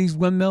make one of these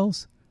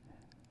windmills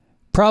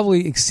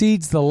probably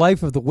exceeds the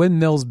life of the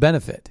windmill's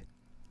benefit.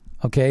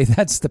 Okay,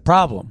 that's the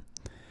problem.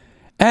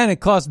 And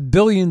it costs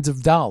billions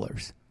of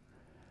dollars.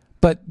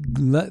 But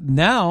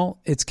now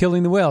it's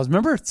killing the whales.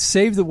 Remember,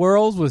 Save the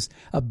Whales was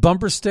a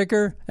bumper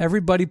sticker?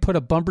 Everybody put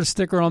a bumper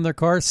sticker on their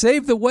car.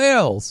 Save the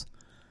whales.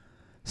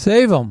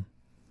 Save them.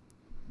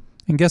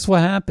 And guess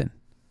what happened?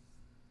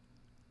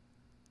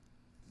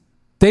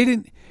 They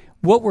didn't.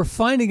 What we're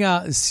finding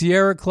out is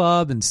Sierra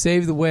Club and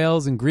Save the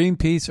Whales and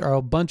Greenpeace are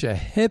a bunch of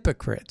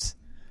hypocrites.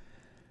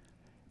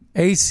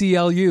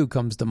 ACLU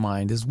comes to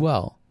mind as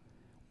well.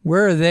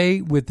 Where are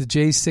they with the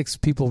J6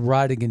 people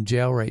rotting in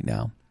jail right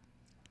now?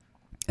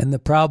 And the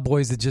Proud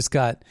Boys that just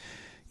got,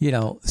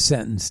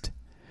 sentenced.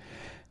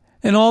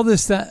 And all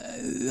this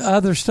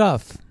other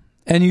stuff.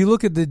 And you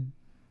look at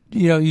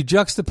you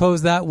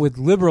juxtapose that with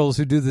liberals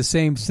who do the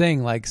same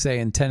thing, like, say,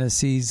 in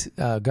Tennessee's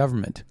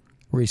government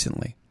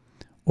recently,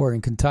 or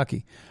in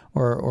Kentucky,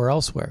 or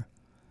elsewhere.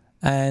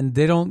 And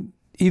they don't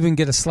even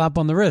get a slap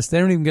on the wrist. They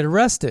don't even get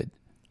arrested.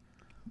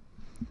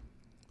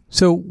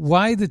 So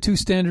why the two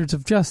standards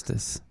of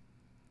justice?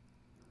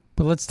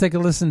 But let's take a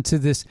listen to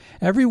this.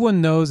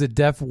 Everyone knows a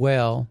deaf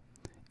whale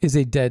is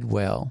a dead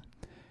whale.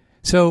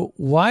 So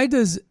why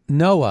does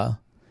NOAA,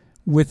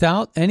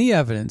 without any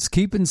evidence,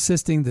 keep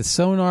insisting the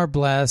sonar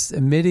blasts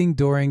emitting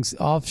during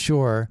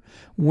offshore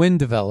wind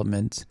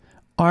development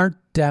aren't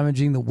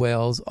damaging the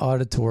whale's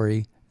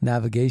auditory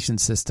navigation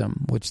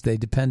system, which they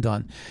depend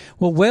on?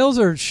 Well, whales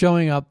are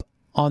showing up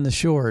on the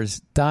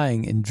shores,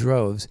 dying in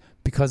droves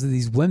because of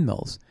these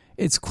windmills.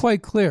 It's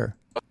quite clear.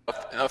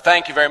 No,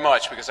 thank you very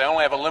much, because I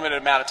only have a limited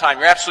amount of time.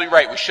 You're absolutely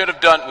right. We should have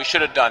done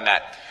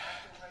that.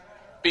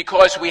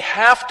 Because we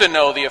have to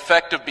know the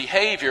effective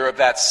behavior of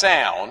that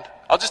sound.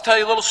 I'll just tell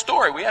you a little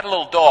story. We had a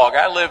little dog.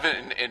 I live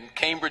in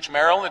Cambridge,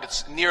 Maryland.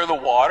 It's near the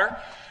water.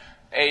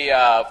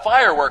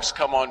 Fireworks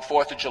come on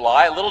 4th of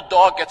July. A little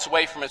dog gets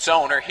away from its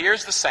owner,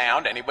 hears the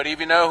sound. Anybody of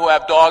you know who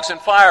have dogs and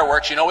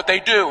fireworks, you know what they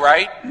do,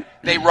 right?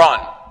 They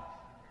run.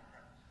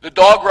 The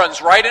dog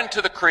runs right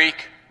into the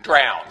creek,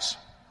 drowns.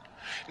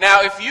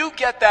 Now, if you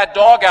get that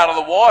dog out of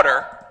the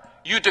water,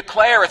 you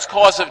declare its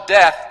cause of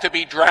death to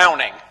be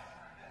drowning.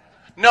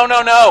 No.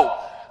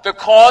 The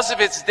cause of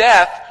its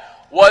death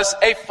was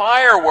a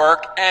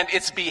firework and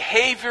its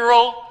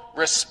behavioral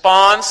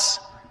response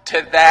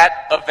to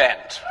that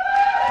event.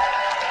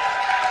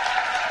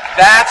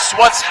 That's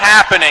what's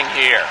happening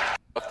here.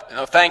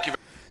 No, thank you.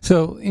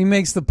 So he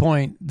makes the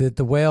point that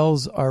the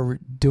whales are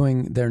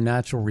doing their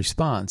natural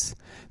response.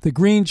 The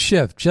green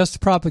shift,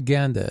 just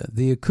propaganda.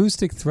 The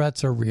acoustic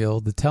threats are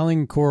real. The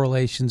telling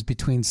correlations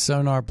between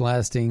sonar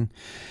blasting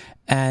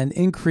and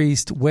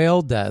increased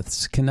whale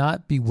deaths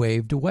cannot be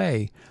waved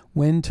away.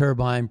 Wind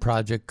turbine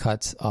project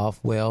cuts off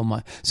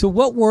whale. So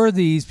what were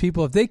these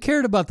people, if they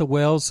cared about the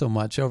whales so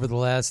much over the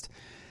last,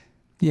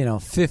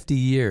 50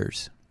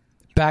 years,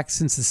 back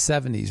since the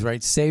 70s,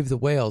 right? Save the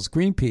whales,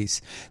 Greenpeace.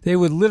 They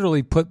would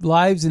literally put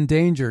lives in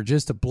danger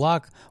just to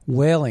block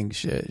whaling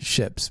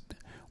ships.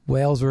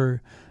 Whales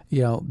were,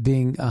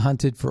 being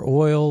hunted for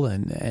oil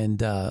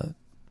and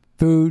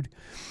food.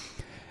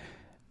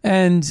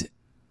 And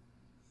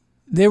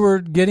they were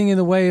getting in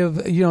the way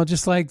of,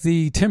 just like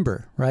the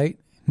timber, right?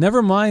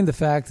 Never mind the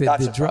fact that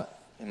that's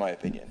in my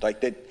opinion,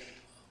 like that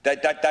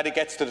it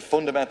gets to the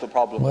fundamental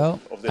problem.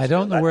 Of this. I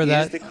don't know where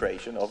that is the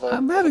creation of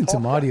I'm having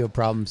some audio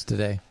problems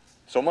today.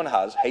 Someone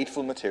has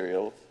hateful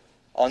material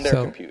on their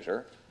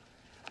computer.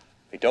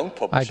 They don't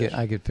publish it.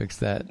 I could fix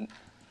that.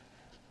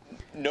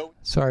 No.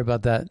 Sorry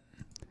about that.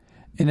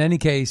 In any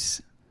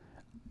case,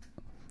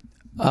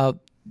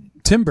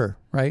 timber,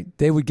 right?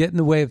 They would get in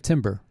the way of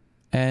timber.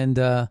 And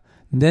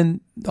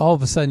then all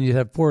of a sudden you'd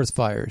have forest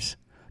fires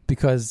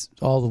because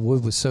all the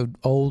wood was so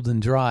old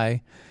and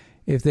dry.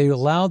 If they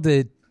allowed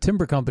the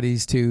timber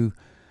companies to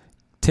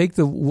take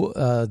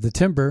the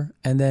timber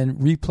and then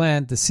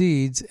replant the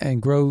seeds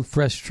and grow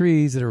fresh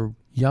trees that are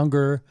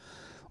younger,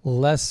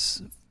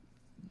 less,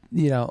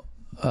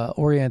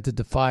 oriented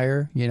to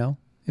fire, it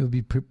would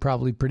be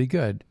probably pretty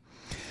good.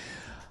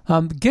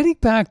 Getting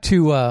back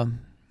to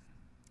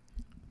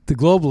the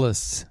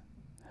globalists,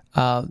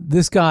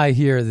 this guy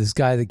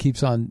that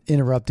keeps on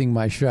interrupting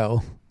my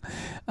show,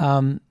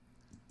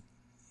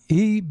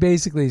 he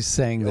basically is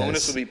saying the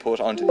onus will be put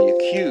onto the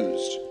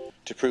accused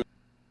to prove.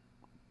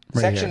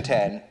 Right Section here.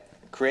 10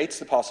 creates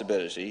the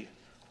possibility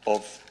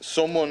of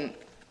someone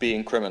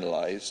being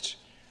criminalized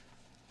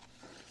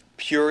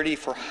purely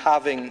for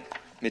having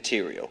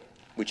material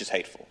which is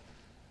hateful,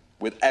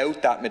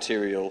 without that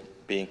material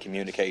being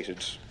communicated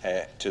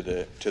to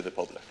the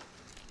public.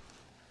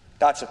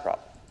 That's a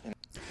problem.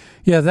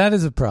 Yeah, that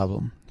is a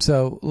problem.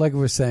 So, like we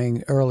were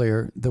saying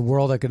earlier, the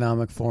World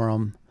Economic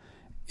Forum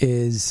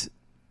is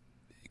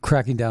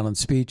cracking down on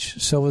speech.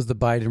 So is the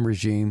Biden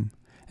regime.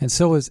 And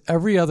so is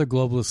every other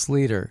globalist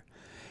leader.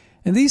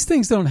 And these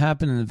things don't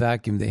happen in a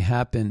vacuum. They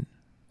happen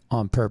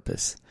on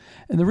purpose.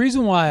 And the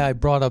reason why I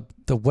brought up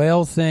the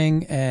whale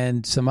thing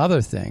and some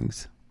other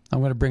things, I'm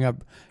going to bring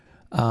up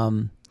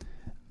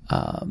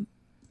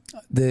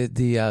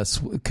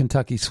the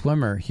Kentucky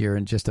swimmer here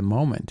in just a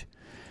moment.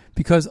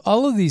 Because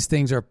all of these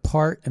things are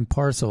part and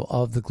parcel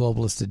of the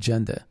globalist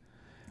agenda.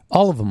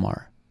 All of them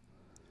are.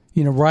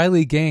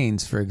 Riley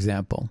Gaines, for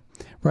example.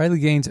 Riley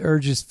Gaines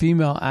urges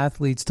female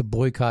athletes to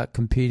boycott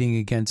competing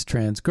against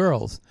trans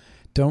girls.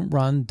 Don't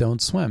run,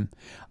 don't swim.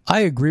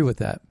 I agree with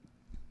that.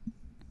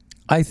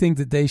 I think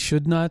that they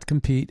should not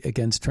compete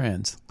against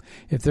trans.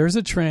 If there's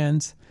a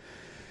trans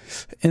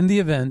in the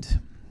event,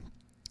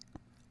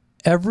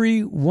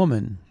 every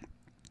woman,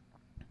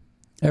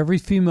 every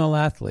female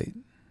athlete,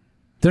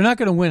 they're not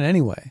going to win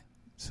anyway.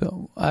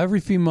 So every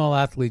female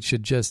athlete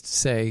should just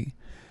say,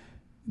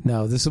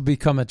 no, this will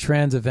become a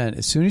trans event.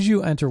 As soon as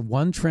you enter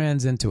one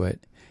trans into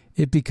it,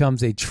 it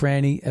becomes a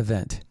tranny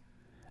event,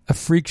 a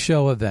freak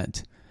show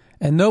event.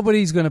 And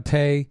nobody's going to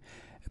pay.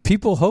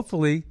 People,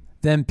 hopefully,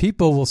 then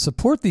people will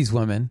support these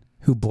women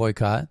who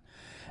boycott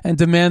and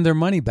demand their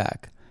money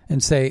back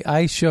and say,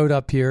 I showed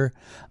up here.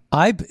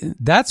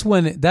 That's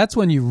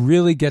when you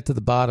really get to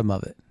the bottom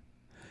of it.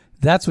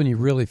 That's when you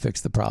really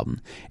fix the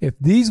problem. If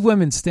these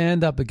women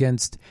stand up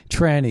against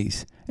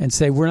trannies and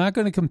say, we're not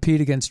going to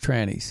compete against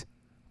trannies,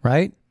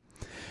 right?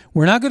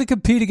 We're not going to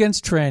compete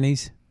against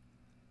trannies.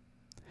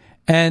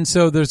 And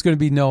so there's going to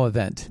be no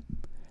event.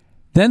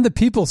 Then the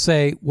people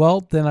say,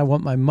 well, then I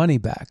want my money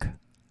back.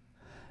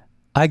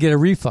 I get a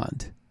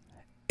refund.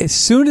 As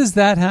soon as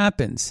that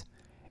happens,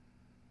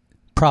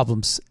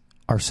 problems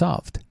are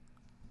solved.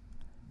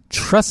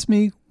 Trust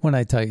me when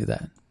I tell you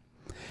that.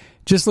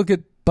 Just look at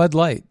Bud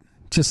Light.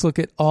 Just look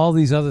at all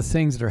these other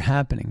things that are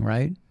happening,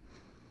 right?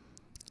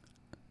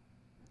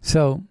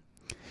 So,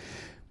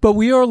 but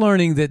we are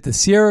learning that the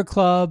Sierra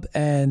Club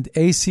and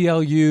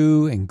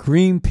ACLU and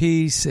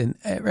Greenpeace and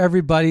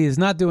everybody is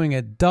not doing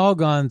a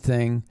doggone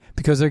thing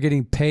because they're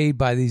getting paid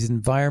by these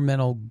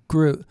environmental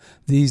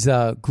these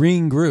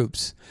green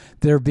groups.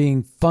 They're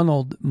being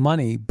funneled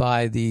money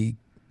by the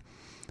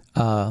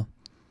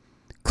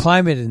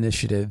climate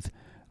initiative,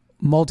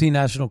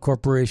 multinational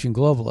corporation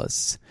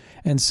globalists.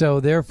 And so,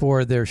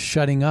 therefore, they're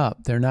shutting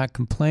up. They're not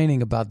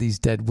complaining about these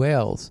dead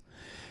whales.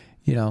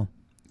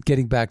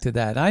 Getting back to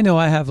that. I know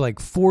I have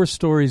like 4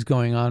 stories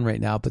going on right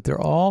now, but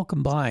they're all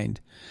combined.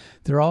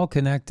 They're all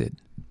connected.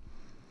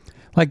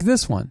 Like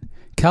this one.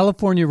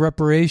 California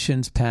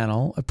reparations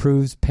panel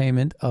approves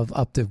payment of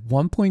up to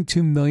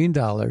 $1.2 million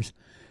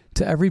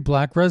to every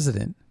black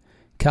resident.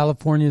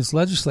 California's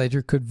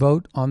legislature could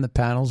vote on the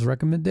panel's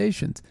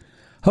recommendations.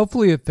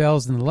 Hopefully it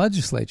fails in the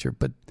legislature,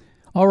 but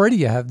already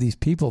you have these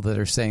people that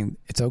are saying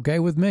it's okay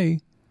with me,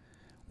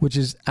 which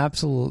is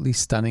absolutely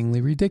stunningly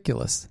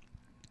ridiculous.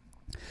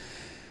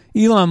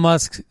 Elon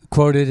Musk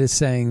quoted as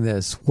saying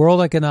this: World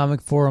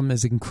Economic Forum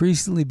is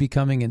increasingly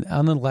becoming an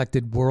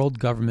unelected world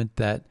government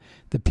that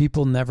the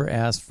people never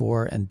asked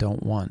for and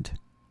don't want.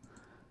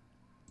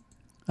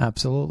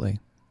 Absolutely.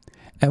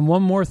 And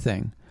one more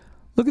thing.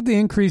 Look at the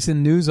increase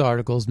in news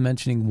articles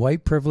mentioning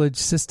white privilege,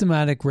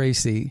 systematic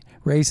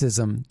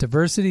racism,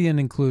 diversity and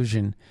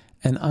inclusion,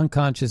 and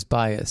unconscious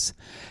bias.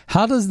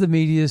 How does the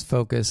media's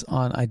focus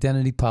on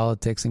identity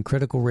politics and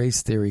critical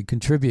race theory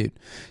contribute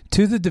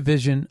to the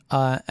division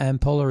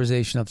and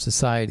polarization of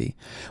society?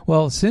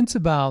 Well, since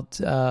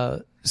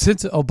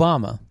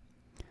Obama,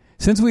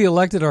 since we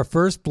elected our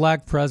first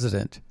black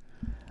president,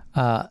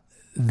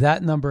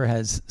 that number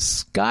has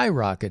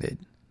skyrocketed.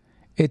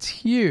 It's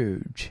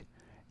huge.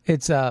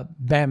 It's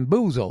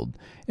bamboozled.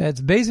 It's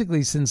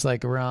basically since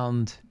like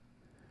around,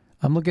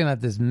 I'm looking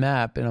at this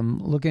map and I'm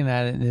looking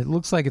at it and it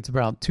looks like it's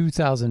about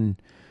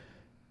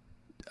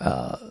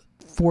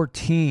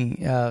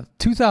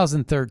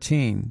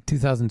 2013,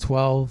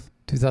 2012,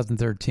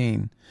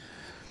 2013.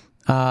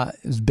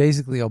 It was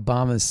basically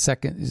Obama's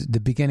the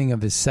beginning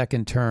of his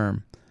second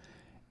term.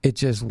 It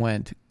just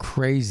went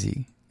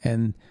crazy.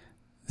 And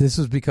this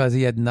was because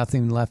he had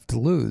nothing left to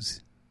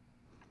lose.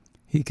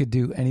 He could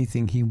do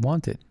anything he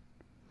wanted.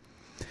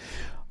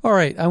 All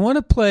right, I want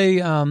to play,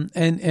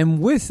 and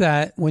with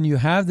that, when you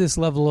have this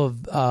level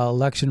of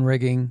election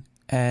rigging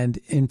and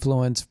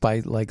influence by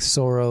like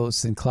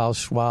Soros and Klaus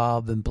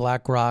Schwab and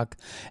BlackRock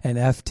and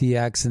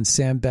FTX and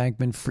Sam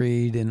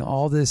Bankman-Fried and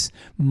all this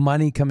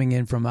money coming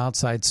in from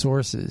outside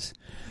sources,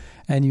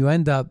 and you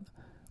end up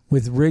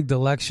with rigged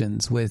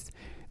elections, with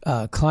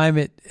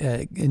climate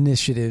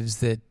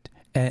initiatives that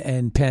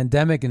and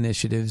pandemic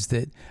initiatives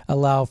that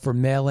allow for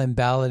mail-in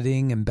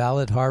balloting and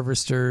ballot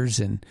harvesters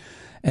and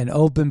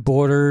open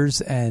borders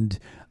and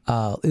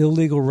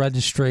illegal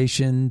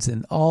registrations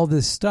and all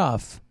this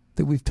stuff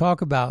that we've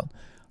talked about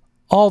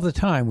all the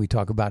time. We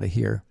talk about it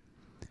here.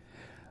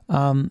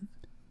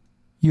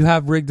 You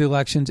have rigged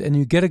elections and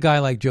you get a guy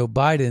like Joe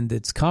Biden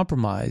that's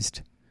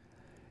compromised,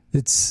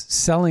 that's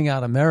selling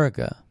out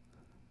America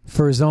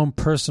for his own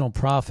personal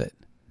profit.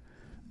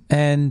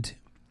 And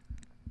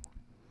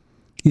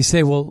you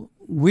say, well,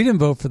 we didn't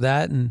vote for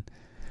that.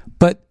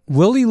 But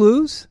will he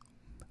lose?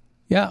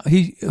 Yeah,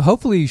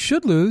 hopefully he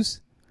should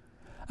lose.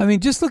 I mean,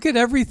 just look at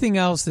everything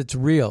else that's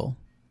real.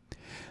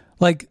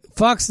 Like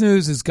Fox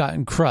News has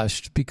gotten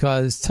crushed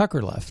because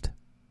Tucker left.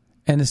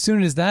 And as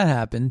soon as that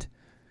happened,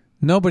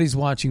 nobody's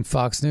watching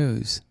Fox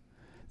News.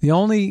 The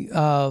only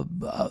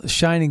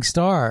shining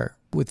star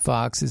with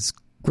Fox is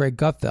Greg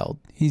Gutfeld.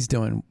 He's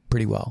doing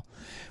pretty well.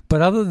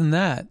 But other than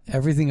that,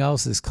 everything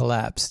else has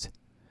collapsed.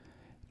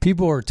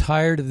 People are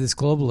tired of this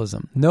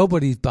globalism.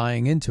 Nobody's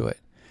buying into it.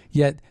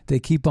 Yet they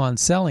keep on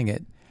selling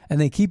it. And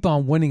they keep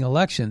on winning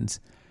elections,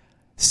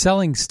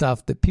 selling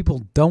stuff that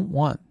people don't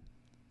want.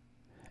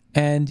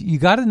 And you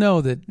got to know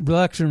that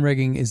election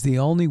rigging is the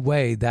only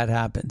way that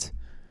happens.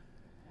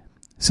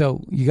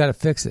 So you got to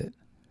fix it.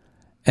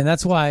 And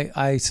that's why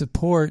I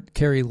support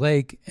Carrie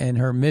Lake and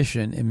her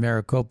mission in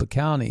Maricopa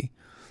County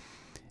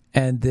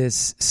and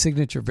this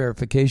signature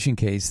verification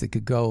case that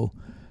could go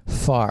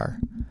far.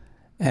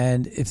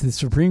 And if the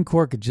Supreme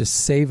Court could just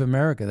save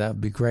America, that would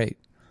be great.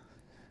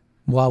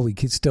 While we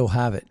could still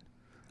have it.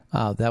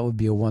 That would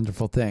be a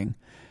wonderful thing.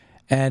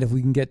 And if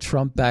we can get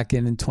Trump back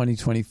in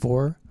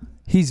 2024,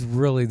 he's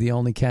really the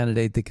only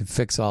candidate that can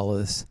fix all of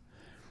this.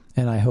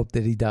 And I hope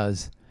that he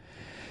does.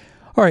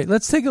 All right,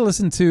 let's take a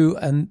listen to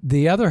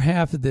the other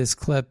half of this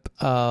clip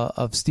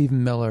of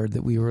Stephen Miller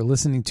that we were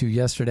listening to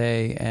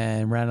yesterday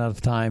and ran out of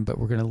time. But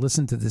we're going to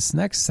listen to this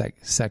next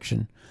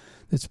section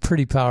that's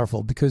pretty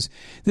powerful because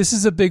this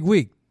is a big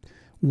week.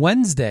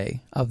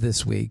 Wednesday of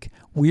this week,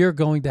 we are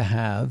going to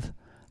have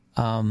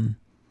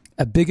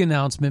a big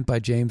announcement by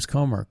James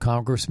Comer.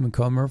 Congressman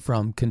Comer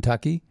from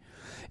Kentucky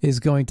is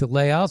going to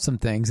lay out some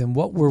things. And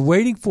what we're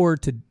waiting for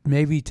to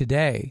maybe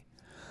today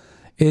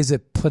is a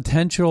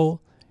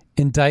potential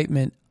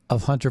indictment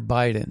of Hunter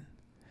Biden.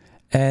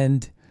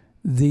 And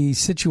the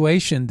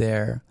situation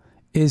there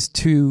is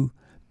to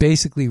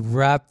basically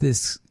wrap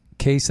this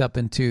case up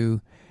into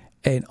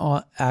an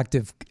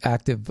active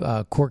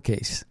court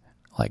case,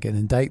 like an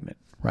indictment,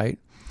 right?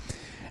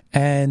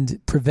 And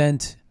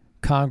prevent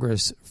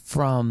Congress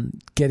from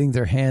getting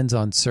their hands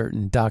on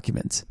certain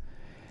documents.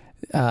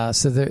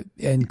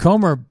 And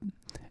Comer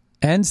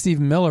and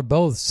Stephen Miller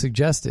both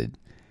suggested,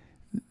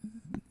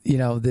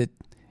 that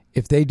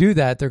if they do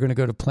that, they're going to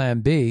go to Plan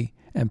B.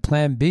 And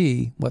Plan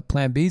B, what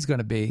Plan B is going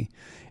to be,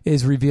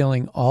 is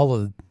revealing all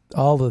of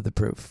the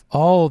proof,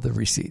 all of the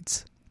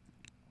receipts.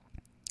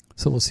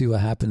 So we'll see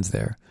what happens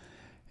there.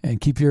 And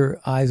keep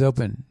your eyes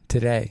open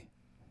today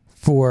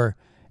for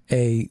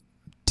a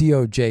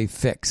DOJ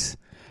fix.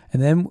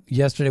 And then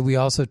yesterday we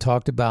also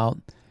talked about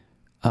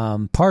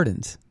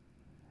pardons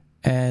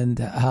and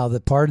how the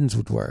pardons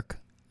would work.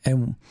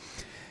 And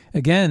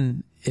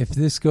again, if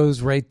this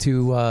goes right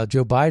to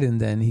Joe Biden,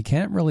 then he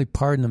can't really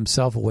pardon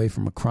himself away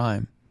from a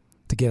crime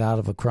to get out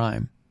of a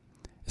crime,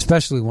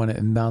 especially when it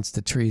amounts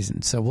to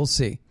treason. So we'll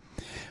see.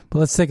 But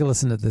let's take a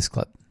listen to this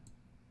clip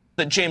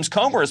that James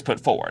Comer has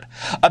put forward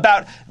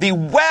about the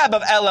web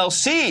of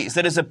LLCs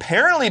that has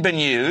apparently been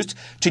used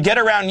to get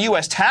around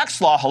U.S.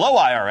 tax law, hello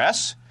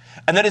IRS,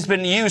 and that has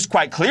been used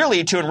quite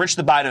clearly to enrich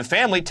the Biden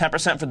family,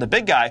 10% for the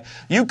big guy.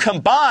 You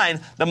combine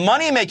the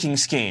money-making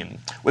scheme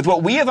with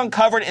what we have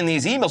uncovered in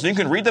these emails, and you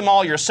can read them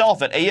all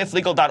yourself at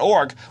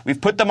aflegal.org.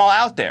 We've put them all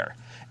out there.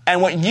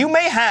 And what you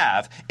may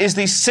have is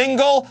the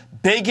single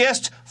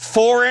biggest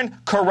foreign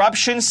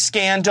corruption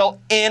scandal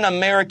in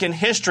American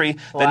history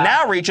that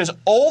now reaches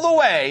all the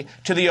way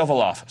to the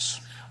Oval Office.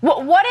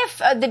 What if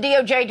the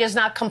DOJ does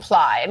not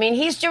comply? I mean,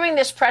 he's doing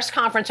this press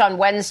conference on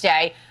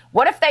Wednesday.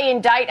 What if they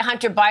indict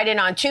Hunter Biden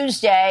on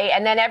Tuesday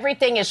and then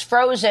everything is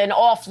frozen,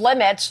 off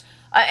limits?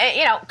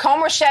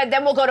 Comer said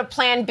then we'll go to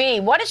Plan B.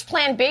 What is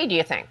Plan B, do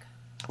you think?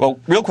 Well,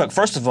 real quick,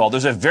 first of all,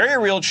 there's a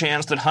very real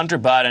chance that Hunter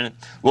Biden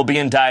will be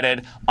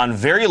indicted on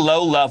very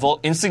low-level,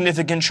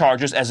 insignificant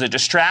charges as a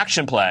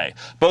distraction play,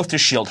 both to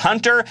shield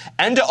Hunter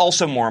and to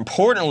also, more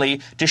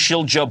importantly, to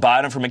shield Joe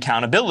Biden from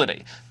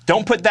accountability.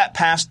 Don't put that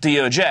past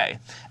DOJ.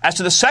 As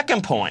to the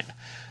second point,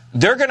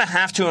 they're going to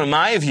have to, in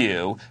my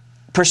view,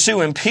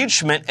 pursue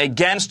impeachment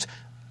against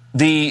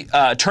the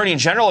Attorney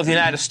General of the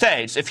United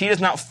States if he does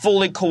not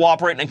fully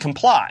cooperate and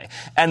comply.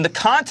 And the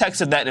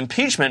context of that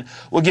impeachment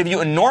will give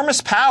you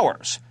enormous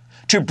powers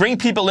to bring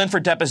people in for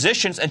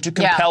depositions and to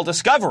compel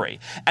discovery.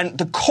 And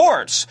the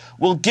courts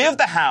will give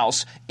the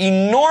House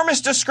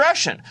enormous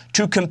discretion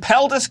to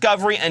compel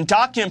discovery and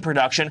document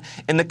production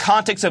in the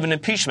context of an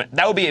impeachment.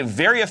 That would be a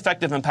very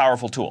effective and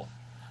powerful tool.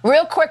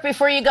 Real quick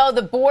before you go,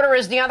 the border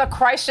is the other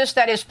crisis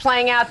that is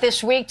playing out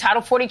this week.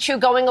 Title 42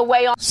 going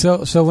away.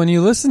 So when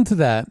you listen to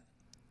that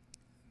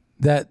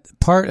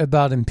part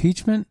about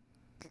impeachment,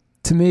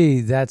 to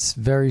me, that's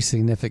very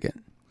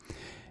significant.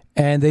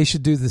 And they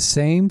should do the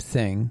same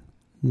thing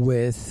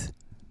with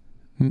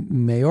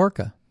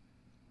Mayorkas,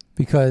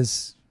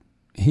 because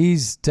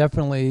he's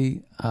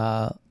definitely,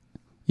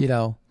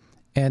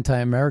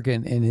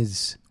 anti-American in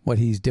what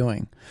he's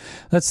doing.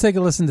 Let's take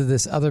a listen to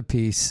this other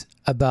piece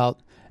about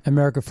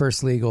America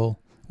First Legal,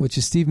 which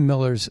is Stephen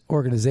Miller's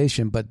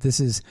organization, but this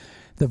is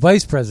the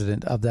vice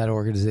president of that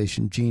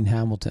organization, Gene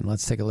Hamilton.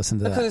 Let's take a listen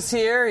to that. Look who's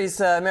here.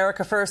 He's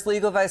America First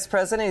Legal Vice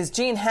President. He's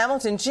Gene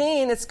Hamilton.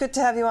 Gene, it's good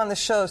to have you on the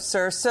show,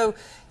 sir. So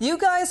you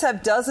guys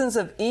have dozens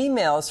of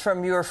emails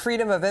from your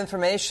Freedom of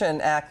Information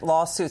Act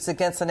lawsuits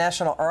against the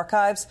National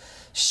Archives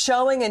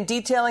showing and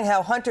detailing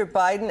how Hunter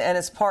Biden and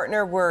his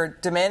partner were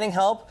demanding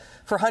help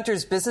for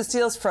Hunter's business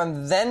deals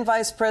from then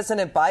Vice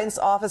President Biden's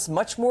office,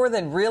 much more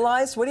than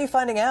realized. What are you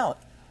finding out?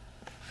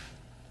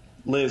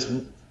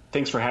 Liz,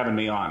 thanks for having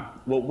me on.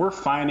 What we're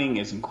finding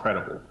is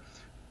incredible.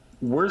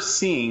 We're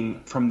seeing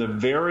from the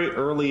very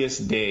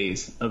earliest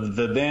days of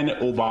the then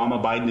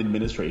Obama-Biden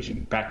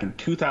administration, back in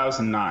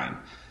 2009,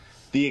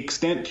 the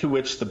extent to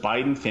which the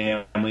Biden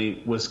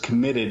family was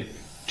committed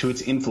to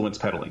its influence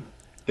peddling.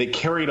 They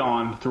carried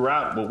on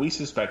throughout what we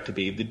suspect to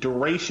be the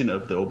duration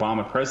of the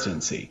Obama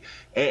presidency.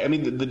 I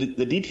mean,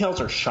 the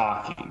details are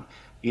shocking.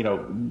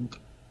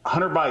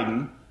 Hunter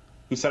Biden,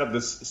 who set up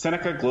this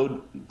Seneca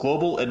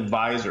Global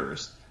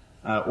Advisors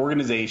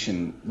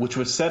organization, which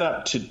was set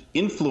up to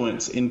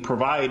influence and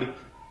provide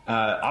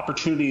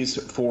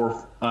opportunities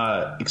for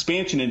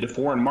expansion into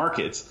foreign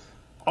markets.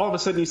 All of a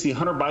sudden, you see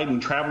Hunter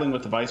Biden traveling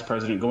with the vice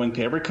president, going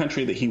to every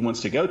country that he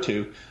wants to go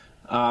to.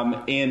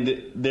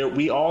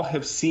 We all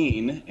have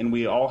seen and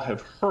we all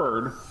have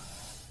heard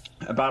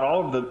about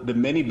all of the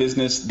many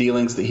business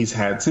dealings that he's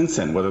had since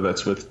then, whether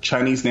that's with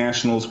Chinese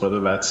nationals,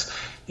 whether that's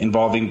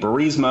involving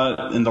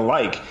Burisma and the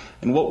like.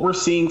 And what we're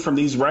seeing from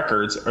these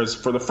records is,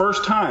 for the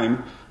first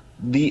time,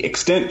 the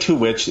extent to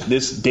which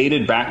this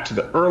dated back to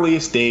the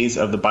earliest days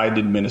of the Biden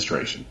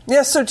administration.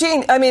 Yeah, so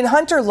Gene,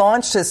 Hunter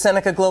launched his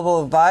Seneca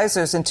Global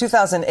Advisors in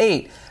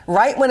 2008,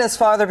 right when his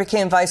father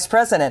became vice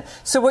president.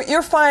 So what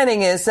you're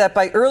finding is that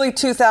by early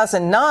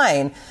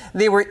 2009,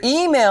 they were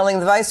emailing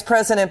the Vice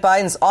President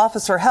Biden's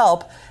office for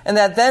help, and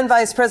that then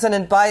Vice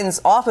President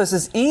Biden's office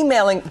is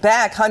emailing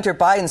back Hunter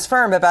Biden's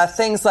firm about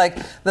things like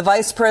the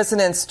vice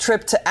president's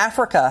trip to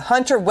Africa.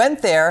 Hunter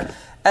went there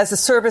as a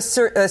Secret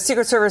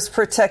Service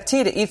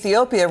protectee to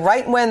Ethiopia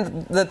right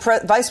when the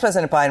Vice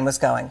President Biden was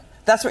going.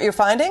 That's what you're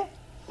finding?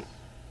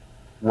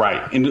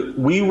 Right. And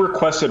we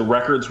requested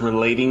records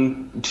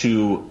relating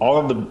to all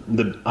of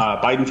the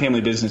Biden family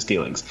business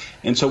dealings.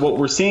 And so what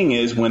we're seeing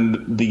is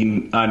when the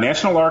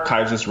National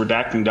Archives is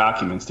redacting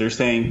documents, they're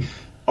saying,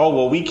 oh,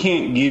 well, we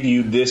can't give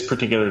you this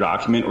particular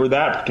document or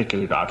that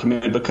particular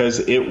document because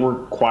it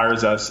would require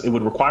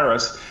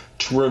us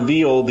to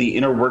reveal the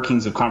inner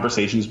workings of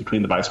conversations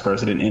between the vice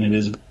president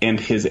and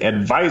his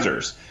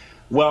advisors.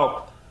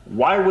 Well,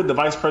 why would the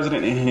vice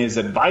president and his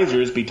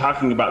advisors be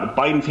talking about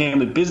the Biden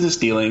family business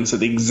dealings at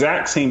the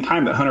exact same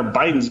time that Hunter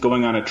Biden's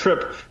going on a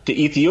trip to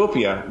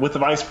Ethiopia with the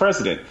vice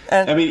president?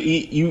 I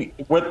mean,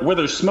 where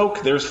there's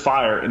smoke, there's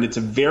fire, and it's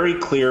very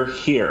clear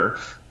here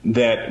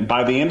that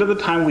by the end of the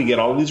time we get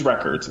all these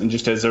records, and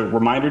just as a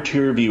reminder to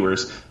your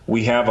viewers,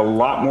 we have a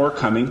lot more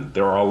coming.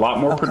 There are a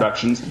lot more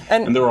productions,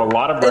 and there are a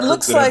lot of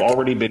records that have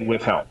already been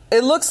withheld.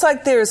 It looks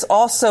like there's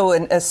also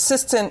an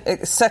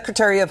assistant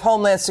secretary of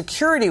Homeland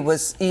Security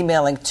was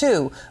emailing,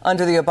 too,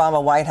 under the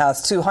Obama White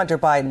House to Hunter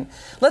Biden.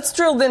 Let's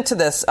drill into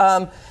this.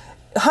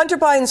 Hunter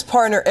Biden's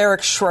partner,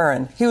 Eric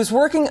Schwerin, he was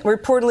working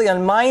reportedly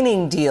on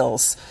mining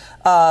deals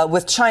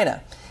with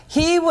China.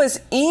 He was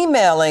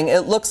emailing,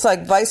 it looks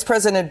like, Vice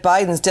President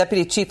Biden's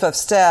deputy chief of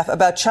staff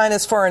about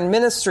China's foreign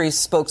ministry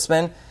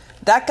spokesman.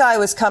 That guy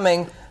was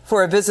coming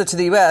for a visit to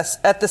the U.S.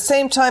 at the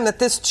same time that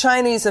this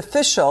Chinese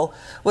official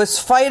was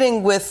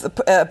fighting with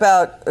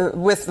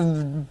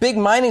big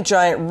mining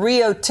giant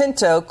Rio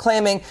Tinto,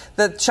 claiming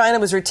that China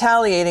was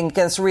retaliating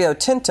against Rio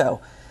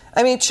Tinto.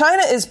 I mean,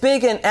 China is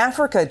big in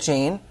Africa,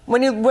 Gene.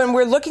 When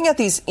we're looking at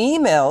these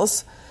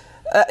emails,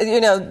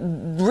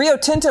 Rio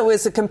Tinto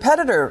is a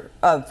competitor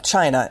of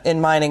China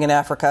in mining in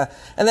Africa.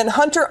 And then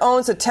Hunter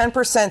owns a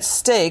 10%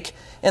 stake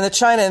in the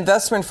China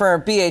investment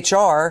firm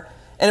BHR,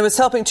 and it was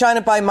helping China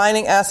buy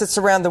mining assets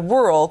around the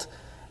world.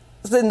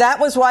 Then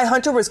that was why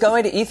Hunter was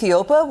going to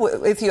Ethiopia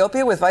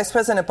with Vice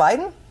President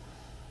Biden?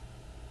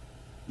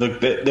 Look,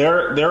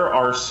 there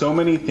are so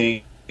many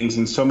things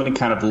and so many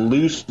kind of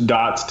loose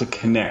dots to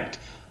connect.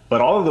 But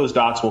all of those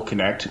dots will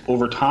connect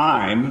over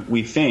time,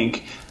 we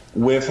think,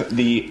 with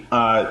the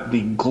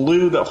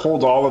glue that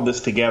holds all of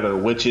this together,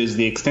 which is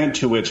the extent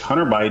to which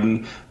Hunter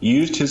Biden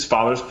used his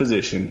father's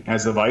position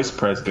as the vice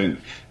president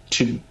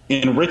to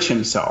enrich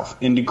himself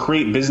and to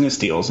create business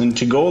deals and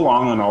to go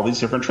along on all these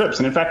different trips.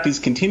 And in fact, he's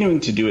continuing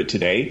to do it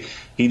today.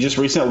 He just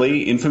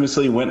recently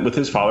infamously went with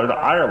his father to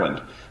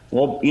Ireland.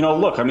 Well,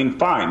 look, I mean,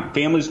 fine.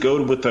 Families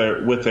go with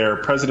their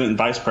president and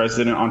vice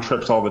president on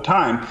trips all the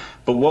time.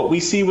 But what we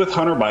see with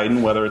Hunter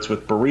Biden, whether it's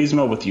with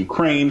Burisma, with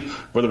Ukraine,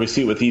 whether we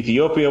see it with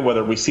Ethiopia,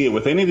 whether we see it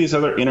with any of these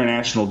other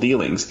international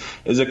dealings,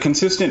 is a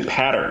consistent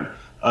pattern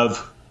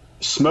of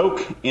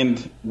smoke,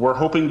 and we're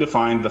hoping to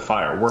find the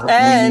fire. We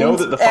know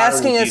that the fire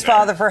asking his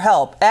father for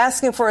help,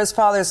 asking for his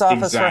father's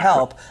office for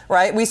help,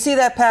 right? We see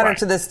that pattern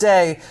to this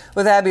day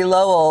with Abby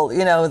Lowell,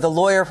 the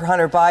lawyer for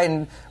Hunter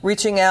Biden,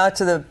 reaching out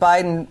to the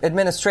Biden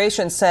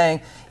administration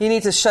saying, you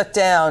need to shut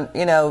down,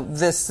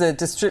 this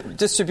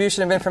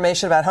distribution of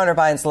information about Hunter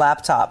Biden's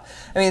laptop.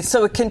 I mean,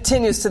 so it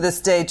continues to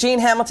this day. Gene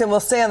Hamilton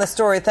will stay on the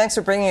story. Thanks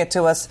for bringing it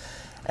to us.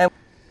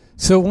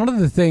 So one of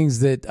the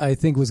things that I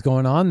think was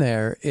going on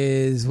there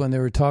is when they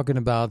were talking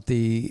about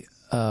the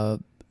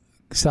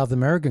South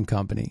American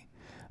company,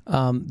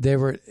 they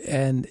were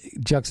and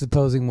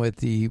juxtaposing with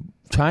the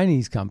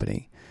Chinese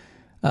company.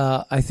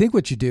 I think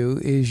what you do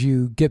is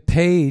you get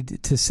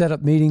paid to set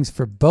up meetings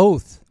for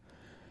both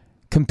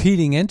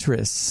competing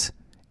interests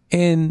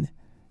in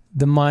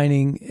the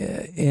mining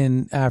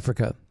in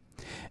Africa,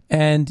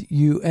 and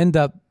you end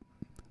up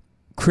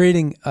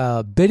creating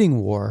a bidding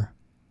war.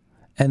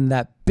 And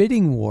that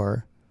bidding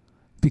war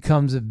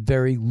becomes a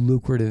very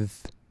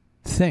lucrative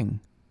thing.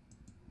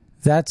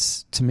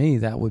 That's, to me,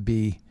 that would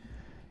be,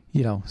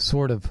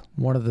 sort of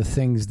one of the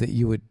things that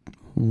you would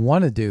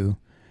want to do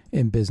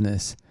in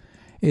business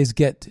is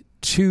get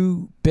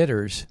two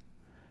bidders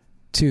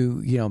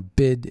to,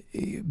 bid.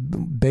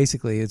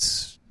 Basically,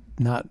 it's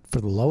not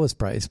for the lowest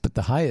price, but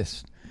the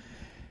highest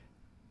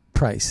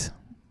price.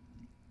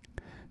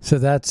 So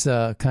that's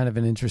kind of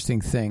an interesting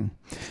thing.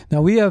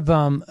 Now, we have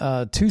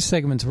two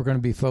segments we're going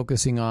to be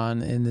focusing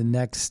on in the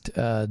next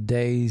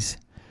days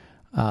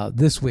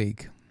this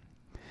week.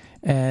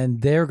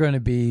 And they're going to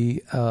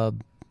be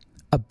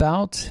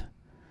about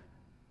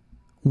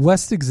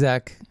West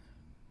Exec,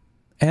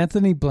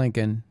 Anthony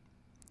Blinken,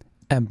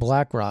 and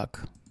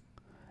BlackRock,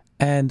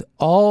 and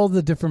all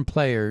the different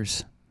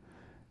players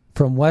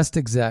from West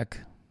Exec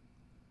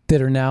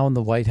that are now in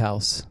the White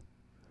House.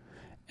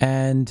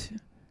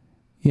 And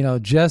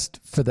just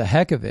for the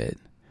heck of it,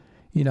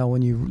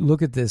 when you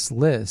look at this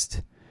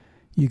list,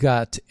 you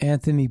got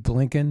Anthony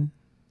Blinken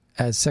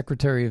as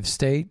Secretary of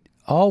State,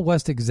 all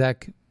West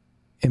Exec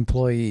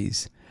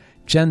employees.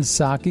 Jen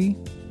Psaki,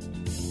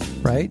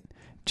 right?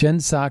 Jen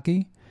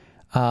Psaki.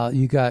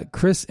 You got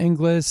Chris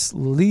Inglis,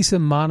 Lisa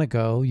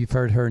Monaco, you've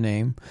heard her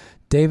name,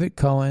 David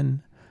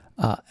Cohen,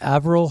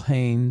 Avril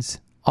Haines,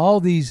 all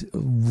these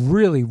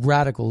really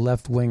radical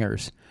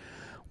left-wingers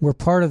were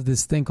part of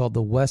this thing called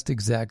the West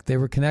Exec. They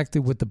were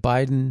connected with the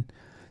Biden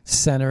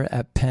Center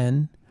at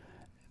Penn.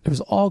 There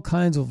was all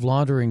kinds of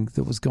laundering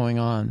that was going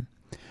on.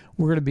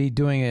 We're going to be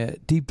doing a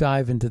deep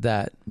dive into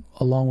that,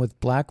 along with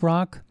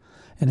BlackRock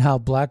and how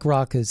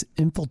BlackRock has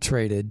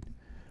infiltrated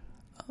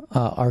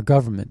our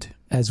government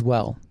as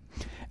well.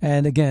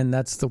 And again,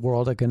 that's the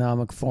World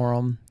Economic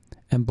Forum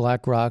and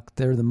BlackRock.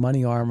 They're the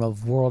money arm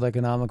of World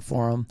Economic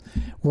Forum.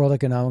 World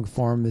Economic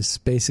Forum is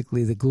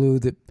basically the glue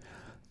that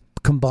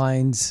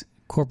combines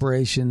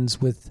corporations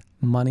with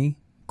money,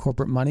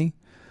 corporate money.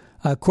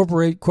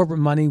 corporate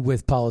money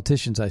with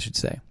politicians, I should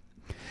say.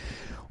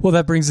 Well,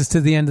 that brings us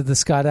to the end of the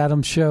Scott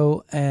Adams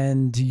Show,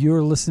 and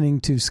you're listening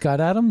to Scott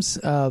Adams.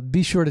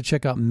 Be sure to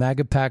check out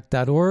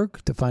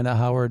magapack.org to find out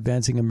how we're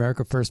advancing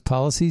America First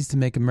policies to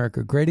make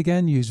America great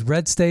again. Use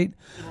Red State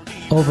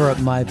over at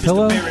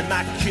MyPillow.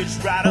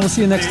 And we'll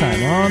see you next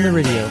time on the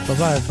radio.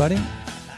 Bye-bye, everybody.